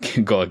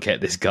got to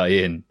get this guy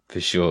in for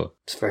sure.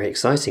 It's very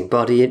exciting.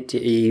 Bardi, are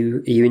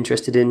you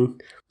interested in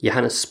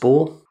Johannes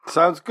Spor?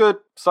 Sounds good.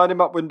 Sign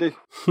him up, Windy.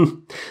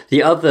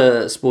 The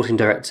other sporting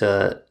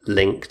director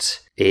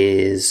linked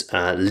is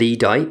Lee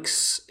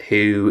Dykes,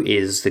 who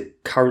is the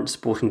current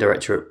sporting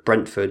director at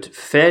Brentford,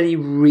 fairly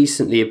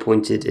recently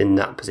appointed in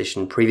that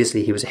position.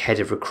 Previously, he was head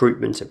of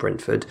recruitment at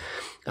Brentford,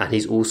 and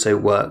he's also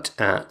worked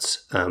at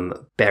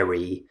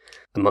Bury,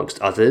 amongst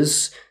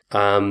others.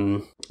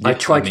 I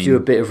tried to do a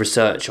bit of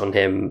research on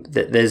him.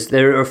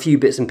 There are a few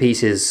bits and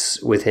pieces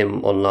with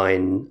him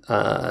online,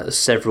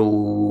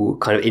 several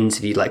kind of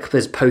interview, like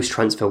there's a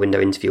post-transfer window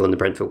interview on the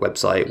Brentford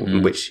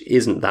website, which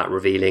isn't that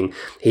revealing.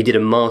 He did a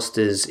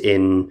master's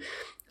in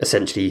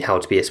essentially how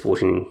to be a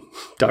sporting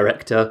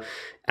director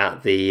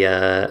at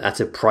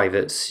a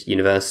private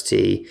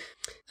university,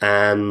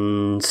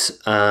 and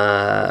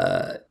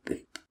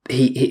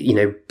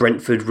he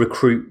Brentford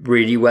recruit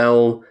really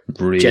well,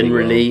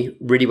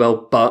 really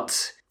well,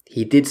 but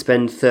he did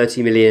spend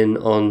 30 million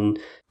on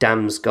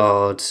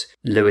Damsgaard,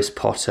 Lewis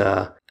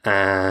Potter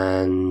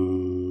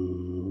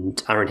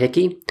and Aaron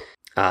Hickey,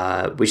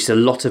 which is a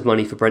lot of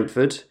money for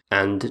Brentford,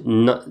 and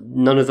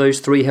none of those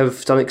three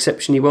have done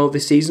exceptionally well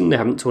this season. They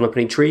haven't torn up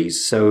any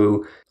trees,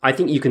 so I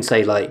think you can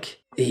say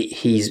like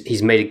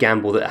he's made a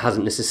gamble that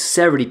hasn't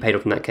necessarily paid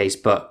off in that case,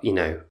 but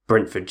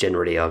Brentford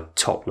generally are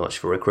top notch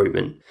for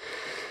recruitment.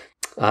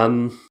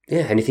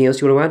 Anything else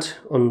you want to add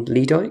on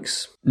Lee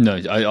Dykes? No,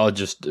 I'll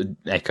just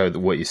echo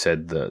what you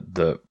said,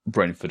 that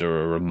Brentford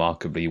are a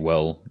remarkably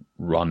well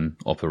run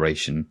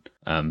operation,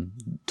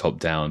 top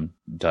down,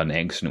 done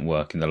excellent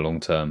work in the long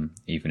term,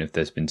 even if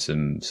there's been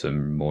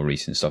some more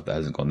recent stuff that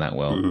hasn't gone that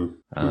well.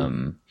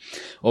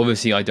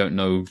 Obviously I don't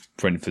know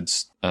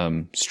Brentford's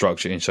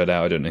structure inside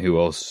out. I don't know who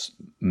else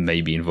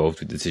may be involved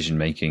with decision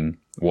making,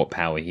 what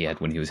power he had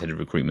when he was head of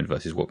recruitment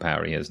versus what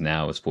power he has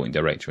now as sporting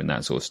director and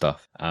that sort of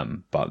stuff.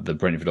 But the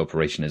Brentford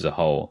operation as a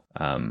whole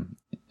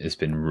has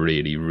been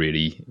really,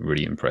 really,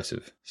 really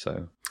impressive.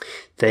 So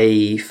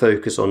they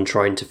focus on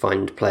trying to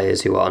find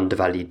players who are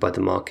undervalued by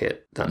the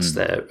market. That's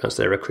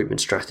their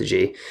recruitment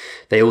strategy.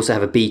 They also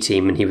have a B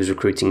team, and he was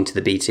recruiting to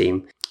the B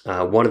team.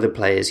 One of the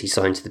players he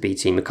signed to the B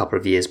team a couple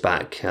of years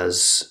back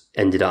has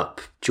ended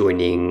up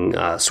joining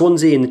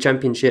Swansea in the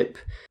Championship,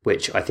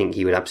 which I think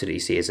he would absolutely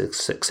see as a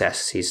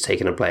success. He's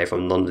taken a player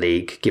from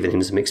non-league, given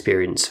him some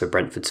experience for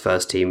Brentford's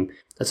first team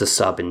as a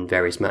sub in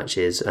various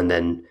matches, and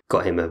then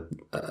got him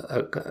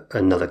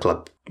another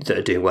club that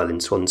are doing well in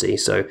Swansea.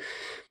 So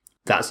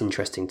that's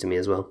interesting to me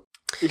as well.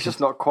 He's just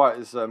not quite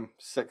as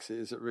sexy,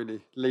 is it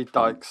really? Lee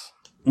Dykes.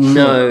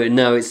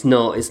 No, it's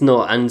not. It's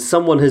not. And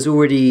someone has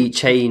already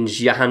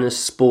changed Johannes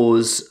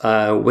Spors'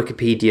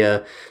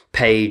 Wikipedia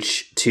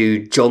page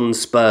to John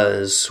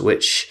Spurs,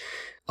 which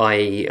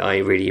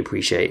I really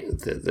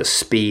appreciate the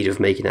speed of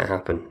making that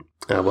happen.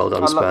 Well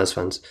done, Spurs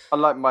fans. I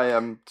like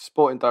my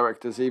sporting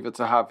directors either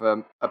to have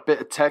a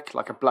bit of tech,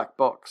 like a black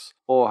box,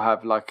 or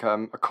have like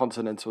a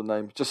continental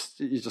name.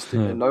 You just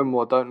think they know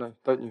more, don't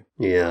you?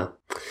 Yeah.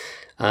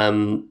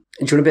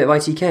 Do you want a bit of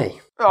ITK?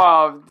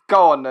 Oh,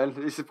 go on then.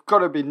 It's got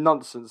to be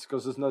nonsense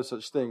because there's no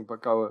such thing,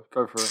 but go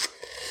for it.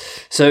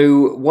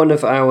 So one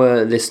of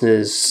our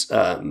listeners,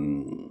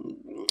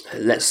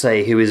 let's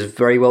say, who is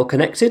very well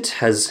connected,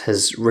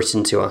 has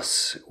written to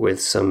us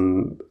with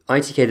some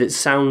ITK that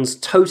sounds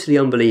totally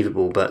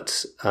unbelievable,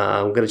 but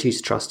I'm going to choose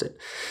to trust it.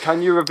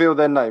 Can you reveal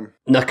their name?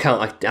 No, I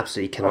can't. I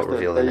absolutely cannot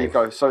reveal their name.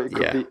 There you go. So it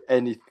could be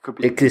any.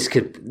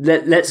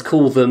 Let's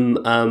call them.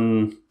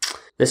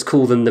 Let's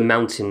call them the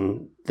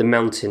mountain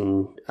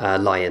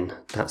lion.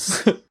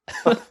 That's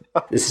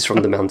this is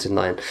from the Mountain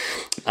Lion.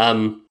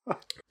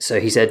 So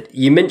he said,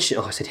 you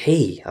mentioned. I said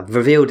he. I've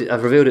revealed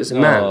it's a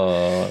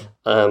man.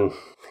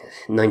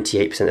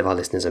 98% of our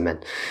listeners are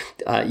men.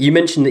 You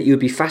mentioned that you would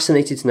be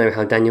fascinated to know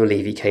how Daniel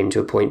Levy came to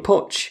appoint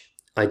Poch.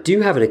 I do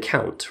have an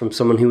account from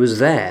someone who was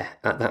there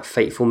at that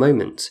fateful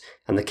moment,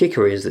 and the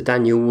kicker is that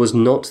Daniel was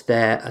not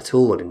there at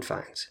all, in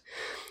fact.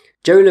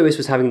 Joe Lewis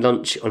was having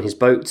lunch on his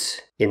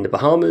boat in the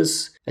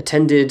Bahamas,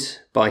 attended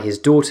by his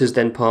daughter's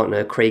then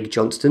partner Craig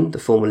Johnston, the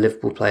former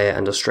Liverpool player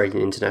and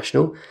Australian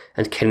international,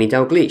 and Kenny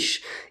Dalglish.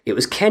 It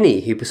was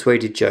Kenny who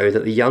persuaded Joe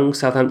that the young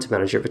Southampton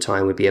manager at the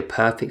time would be a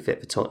perfect fit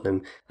for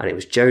Tottenham, and it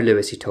was Joe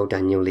Lewis who told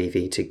Daniel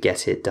Levy to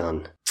get it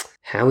done.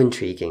 How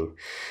intriguing.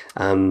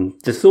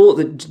 The thought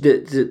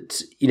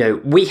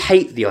that we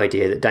hate the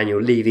idea that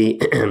Daniel Levy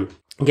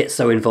gets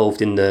so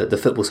involved in the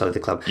football side of the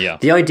club. Yeah.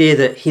 The idea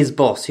that his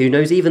boss, who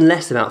knows even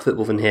less about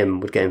football than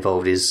him, would get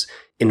involved is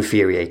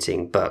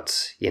infuriating.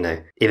 But,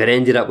 if it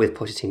ended up with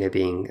Pochettino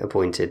being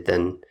appointed,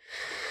 then...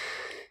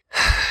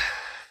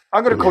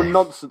 I'm going to call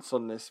nonsense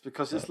on this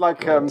because it's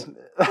like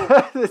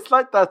it's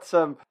like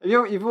that.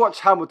 You've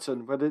watched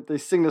Hamilton where they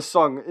sing the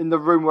song in the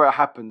room where it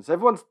happens.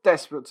 Everyone's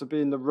desperate to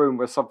be in the room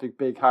where something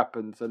big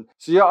happens, and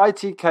so your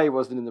ITK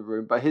wasn't in the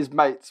room, but his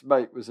mate's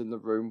mate was in the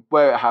room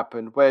where it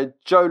happened, where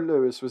Joe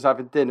Lewis was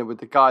having dinner with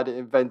the guy that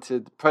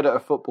invented Predator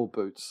football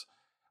boots.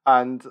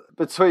 And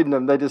between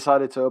them, they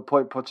decided to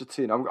appoint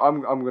Pochettino.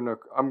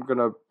 I'm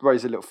gonna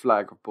raise a little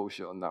flag of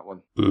bullshit on that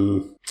one.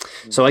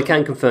 So I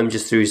can confirm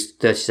just through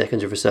 30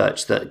 seconds of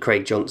research that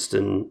Craig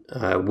Johnston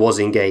was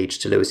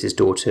engaged to Lewis's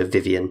daughter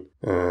Vivian.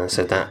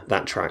 So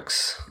that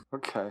tracks.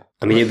 Okay.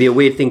 I mean, it'd be a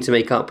weird thing to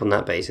make up on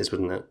that basis,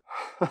 wouldn't it?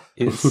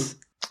 It's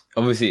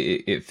obviously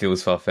it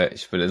feels far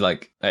fetched, but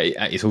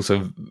it's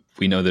also,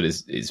 we know that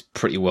it's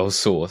pretty well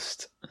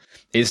sourced.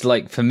 It's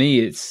like, for me,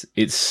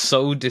 it's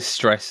so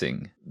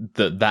distressing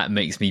that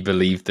makes me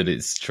believe that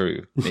it's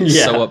true.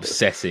 It's so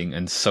upsetting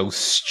and so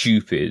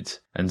stupid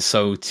and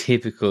so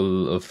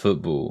typical of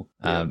football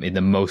in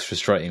the most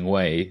frustrating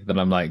way that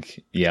I'm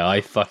like, yeah,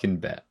 I fucking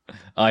bet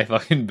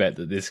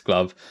that this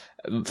club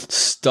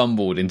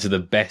stumbled into the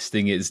best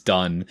thing it's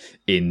done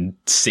in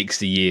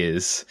 60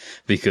 years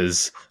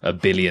because a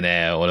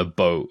billionaire on a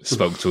boat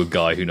spoke to a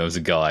guy who knows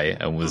a guy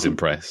and was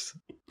impressed.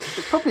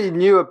 They probably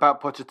knew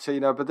about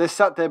Pochettino, but they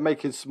sat there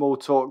making small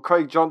talk.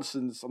 Craig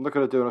Johnson's, I'm not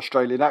going to do an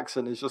Australian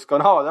accent, he's just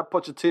gone, that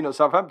Pochettino at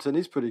Southampton,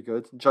 he's pretty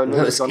good. Joe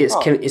Lewis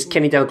it's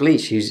Kenny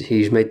Dalglish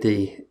who's made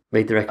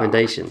the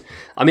recommendation.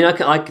 I mean,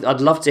 I'd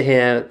love to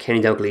hear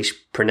Kenny Dalglish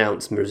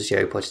pronounce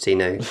Mauricio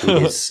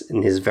Pochettino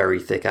in his very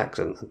thick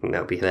accent. I think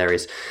that would be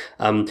hilarious.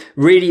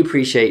 Really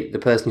appreciate the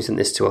person who sent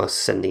this to us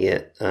sending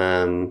it.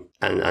 And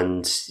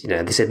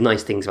they said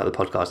nice things about the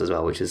podcast as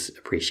well, which is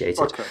appreciated.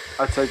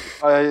 Okay,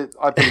 I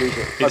believe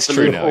it. It's I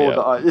true believe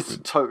now. It's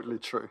totally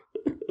true.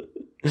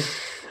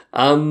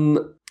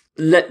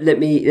 Let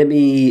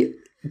me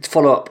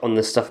follow up on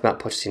the stuff about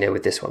Pochettino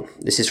with this one.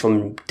 This is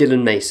from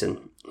Dylan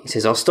Mason. He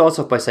says, I'll start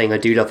off by saying I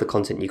do love the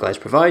content you guys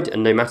provide,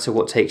 and no matter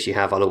what takes you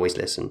have, I'll always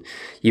listen.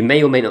 You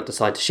may or may not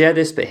decide to share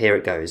this, but here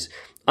it goes.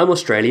 I'm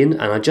Australian,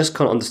 and I just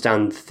can't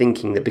understand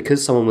thinking that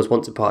because someone was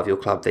once a part of your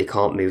club, they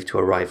can't move to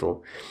a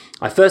rival.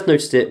 I first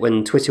noticed it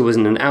when Twitter was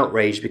in an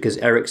outrage because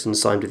Ericsson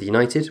signed with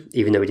United,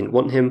 even though we didn't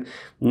want him.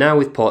 Now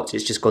with Potts,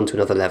 it's just gone to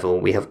another level.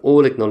 We have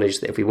all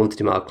acknowledged that if we wanted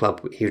him at our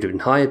club, he would have been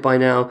hired by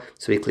now,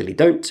 so we clearly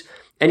don't.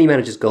 Any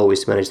manager's goal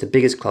is to manage the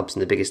biggest clubs in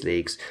the biggest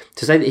leagues.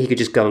 To say that he could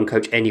just go and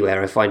coach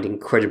anywhere I find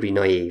incredibly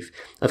naive.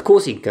 Of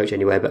course he can coach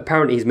anywhere, but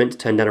apparently he's meant to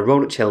turn down a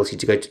role at Chelsea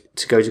to go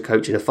to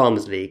coach in a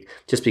Farmers League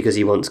just because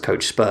he once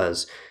coached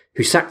Spurs,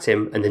 who sacked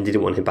him and then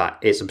didn't want him back.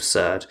 It's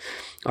absurd.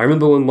 I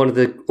remember when one of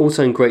the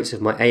all-time greats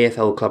of my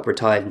AFL club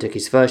retired and took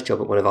his first job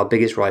at one of our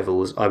biggest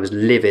rivals, I was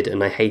livid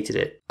and I hated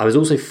it. I was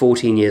also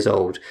 14 years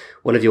old.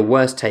 One of your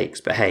worst takes,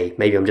 but hey,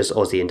 maybe I'm just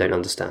Aussie and don't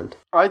understand.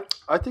 I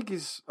think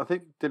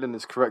Dylan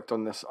is correct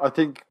on this. I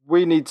think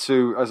we need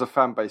to, as a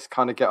fan base,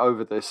 kind of get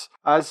over this.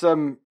 As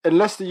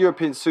unless the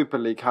European Super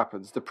League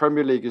happens, the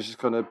Premier League is just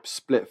going to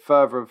split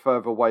further and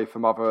further away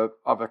from other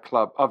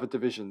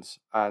divisions,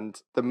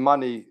 and the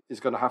money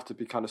is going to have to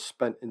be kind of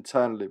spent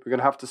internally. We're going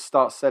to have to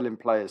start selling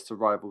players to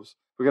rivals.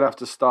 We're going to have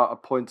to start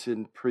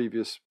appointing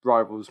previous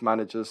rivals,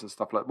 managers and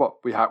stuff like that. Well,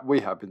 we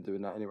have been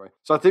doing that anyway.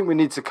 So I think we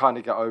need to kind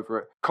of get over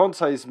it.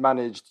 Conte's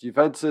managed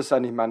Juventus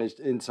and he managed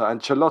Inter.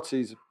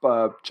 Ancelotti's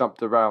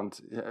jumped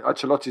around.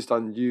 Ancelotti's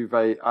done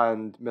Juve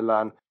and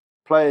Milan.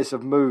 Players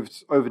have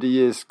moved over the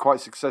years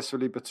quite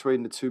successfully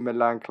between the two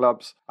Milan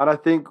clubs. And I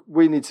think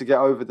we need to get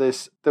over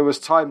this. There was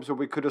times when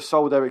we could have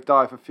sold Eric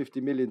Dyer for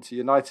 50 million to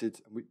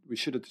United. We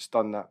should have just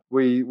done that.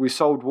 We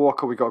sold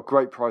Walker. We got a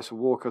great price for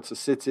Walker to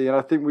City. And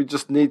I think we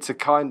just need to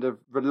kind of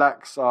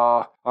relax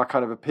our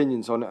kind of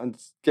opinions on it and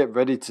get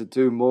ready to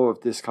do more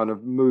of this kind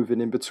of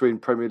moving in between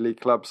Premier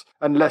League clubs.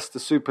 Unless the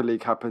Super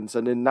League happens.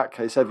 And in that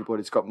case,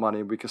 everybody's got money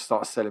and we can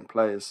start selling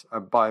players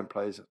and buying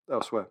players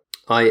elsewhere.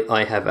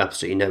 I have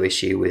absolutely no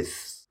issue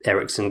with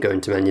Ericsson going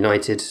to Man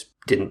United.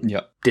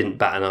 Didn't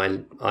bat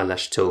an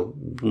eyelash at all.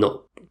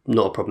 Not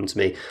a problem to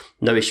me.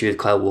 No issue with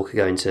Kyle Walker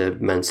going to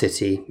Man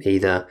City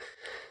either.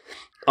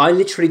 I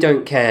literally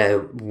don't care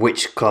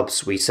which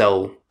clubs we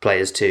sell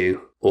players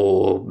to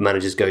or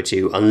managers go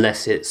to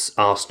unless it's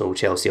Arsenal,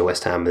 Chelsea or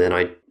West Ham, and then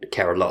I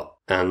care a lot.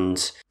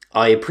 And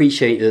I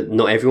appreciate that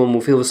not everyone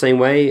will feel the same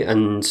way,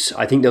 and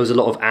I think there was a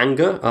lot of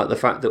anger at the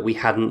fact that we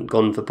hadn't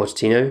gone for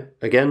Pochettino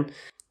again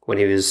when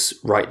he was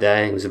right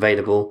there, he was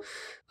available.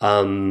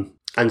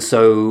 And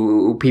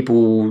so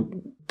people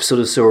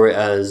sort of saw it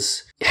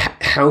as,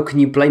 how can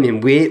you blame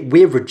him?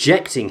 We're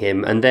rejecting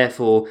him, and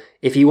therefore,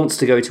 if he wants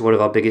to go to one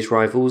of our biggest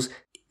rivals,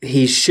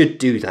 he should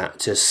do that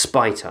to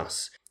spite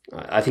us.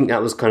 I think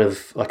that was kind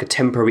of like a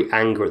temporary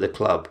anger at the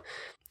club.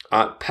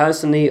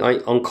 Personally,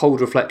 on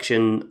cold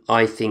reflection,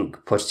 I think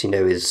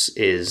Pochettino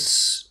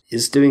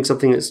is doing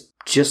something that's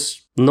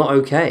just not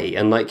okay.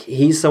 And like,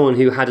 he's someone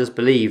who had us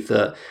believe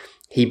that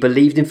he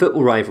believed in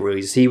football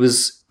rivalries. He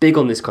was big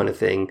on this kind of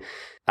thing.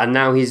 And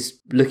now he's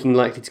looking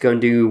likely to go and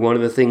do one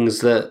of the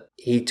things that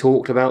he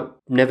talked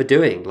about never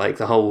doing, like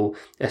the whole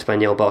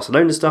Espanyol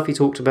Barcelona stuff he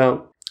talked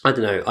about. I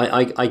don't know.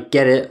 I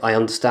get it. I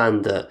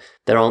understand that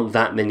there aren't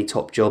that many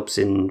top jobs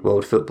in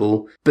world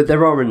football, but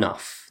there are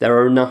enough. There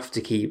are enough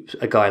to keep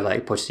a guy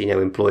like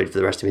Pochettino employed for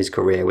the rest of his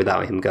career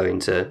without him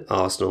going to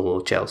Arsenal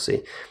or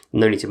Chelsea.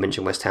 No need to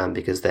mention West Ham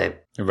because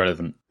they're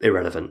irrelevant.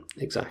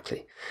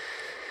 Exactly.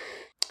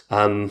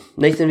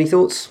 Nathan, any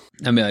thoughts?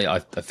 I mean, I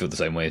feel the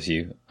same way as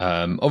you.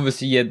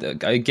 Obviously, yeah,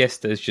 I guess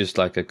there's just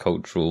like a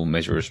cultural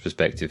measurer's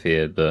perspective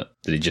here that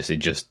it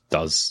just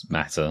does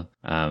matter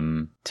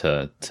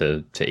to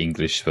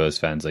English Spurs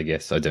fans, I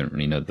guess. I don't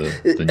really know the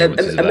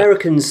nuances of that.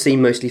 Americans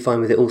seem mostly fine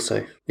with it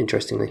also,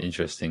 interestingly.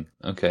 Interesting.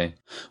 Okay.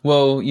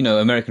 Well,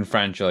 American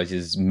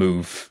franchises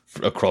move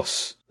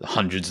across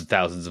hundreds of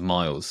thousands of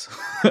miles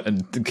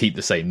and keep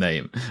the same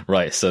name,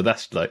 right? So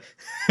that's like...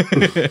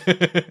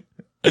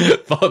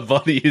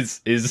 Buddy is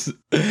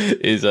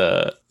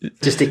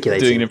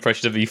gesticulating, doing an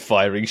impression of me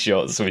firing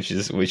shots, which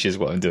is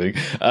what I'm doing.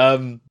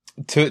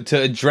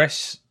 To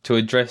address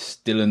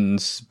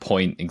Dylan's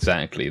point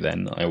exactly,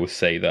 then I will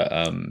say that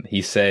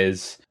he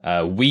says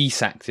we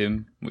sacked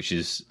him, which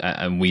is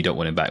and we don't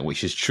want him back,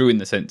 which is true in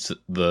the sense that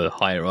the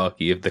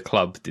hierarchy of the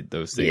club did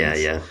those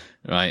things. Yeah.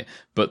 Right,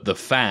 but the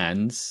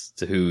fans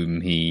to whom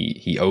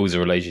he owes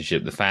a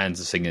relationship, the fans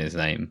are singing his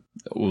name,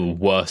 or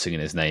were singing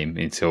his name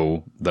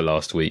until the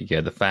last week. Yeah,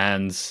 the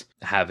fans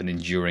have an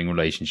enduring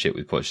relationship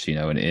with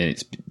Pochettino, and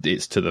it's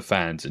to the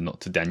fans and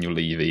not to Daniel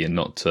Levy and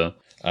not to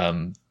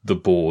the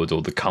board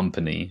or the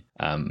company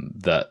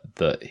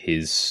that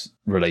his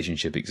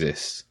relationship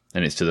exists.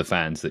 And it's to the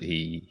fans that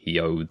he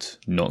owed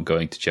not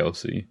going to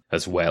Chelsea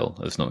as well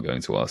as not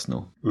going to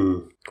Arsenal.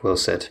 Well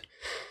said.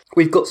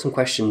 We've got some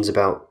questions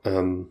about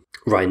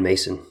Ryan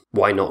Mason.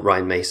 Why not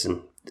Ryan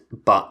Mason?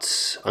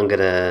 But I'm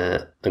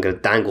gonna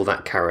dangle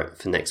that carrot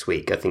for next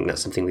week. I think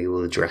that's something we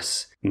will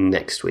address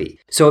next week.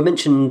 So I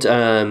mentioned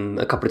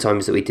a couple of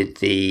times that we did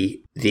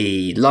the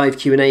live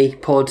Q&A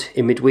pod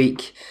in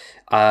midweek.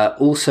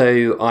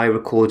 Also, I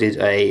recorded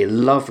a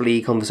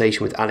lovely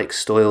conversation with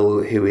Alex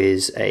Stoyle, who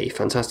is a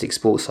fantastic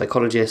sports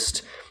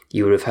psychologist.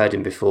 You would have heard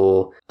him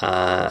before.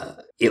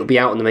 It'll be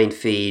out on the main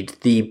feed.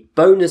 The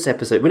bonus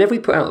episode, whenever we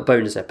put out a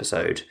bonus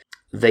episode,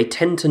 they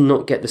tend to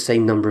not get the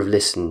same number of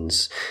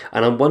listens.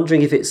 And I'm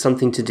wondering if it's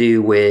something to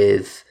do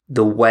with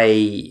the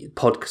way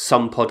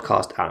some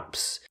podcast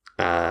apps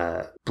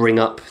bring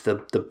up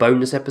the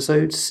bonus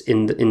episodes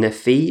in their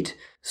feed.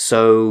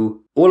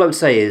 So all I would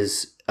say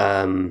is...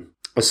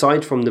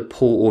 aside from the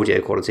poor audio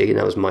quality, and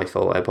that was my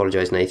fault, I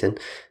apologise, Nathan,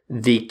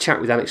 the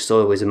chat with Alex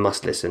Stoyle is a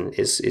must listen.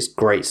 It's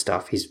great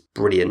stuff. He's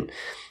brilliant.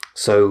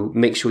 So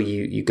make sure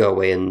you go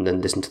away and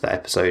listen to that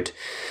episode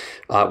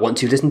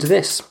once you listen to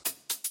this.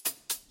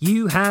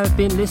 You have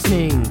been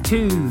listening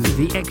to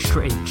The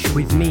Extra Inch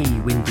with me,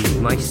 Windy,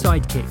 my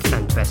sidekick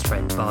and best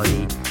friend,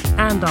 Bardi,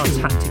 and our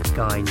tactics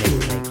guy,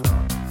 Nathan A.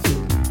 Clark.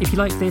 If you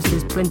like this,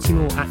 there's plenty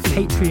more at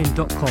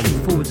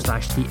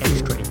patreon.com/The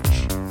Extra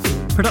Inch.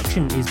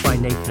 Production is by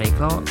Nathan A.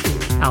 Clark.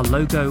 Our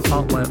logo,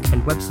 artwork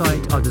and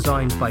website are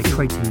designed by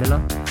Trayton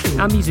Miller.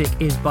 Our music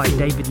is by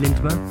David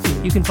Lindmer.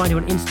 You can find him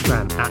on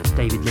Instagram at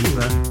David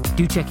Lindmer.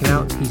 Do check him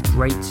out, he's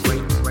great.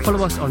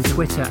 Follow us on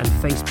Twitter and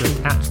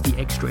Facebook at The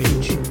Extra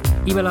Inch.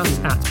 Email us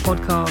at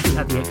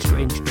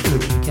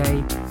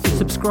podcast@theextrainch.co.uk.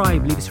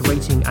 Subscribe, leave us a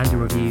rating and a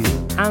review.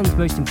 And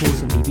most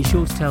importantly, be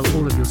sure to tell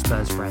all of your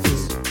Spurs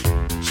friends.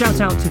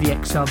 Shout out to the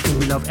ex-subs,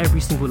 we love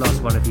every single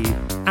last one of you.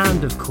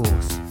 And of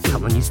course,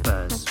 come on you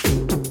Spurs.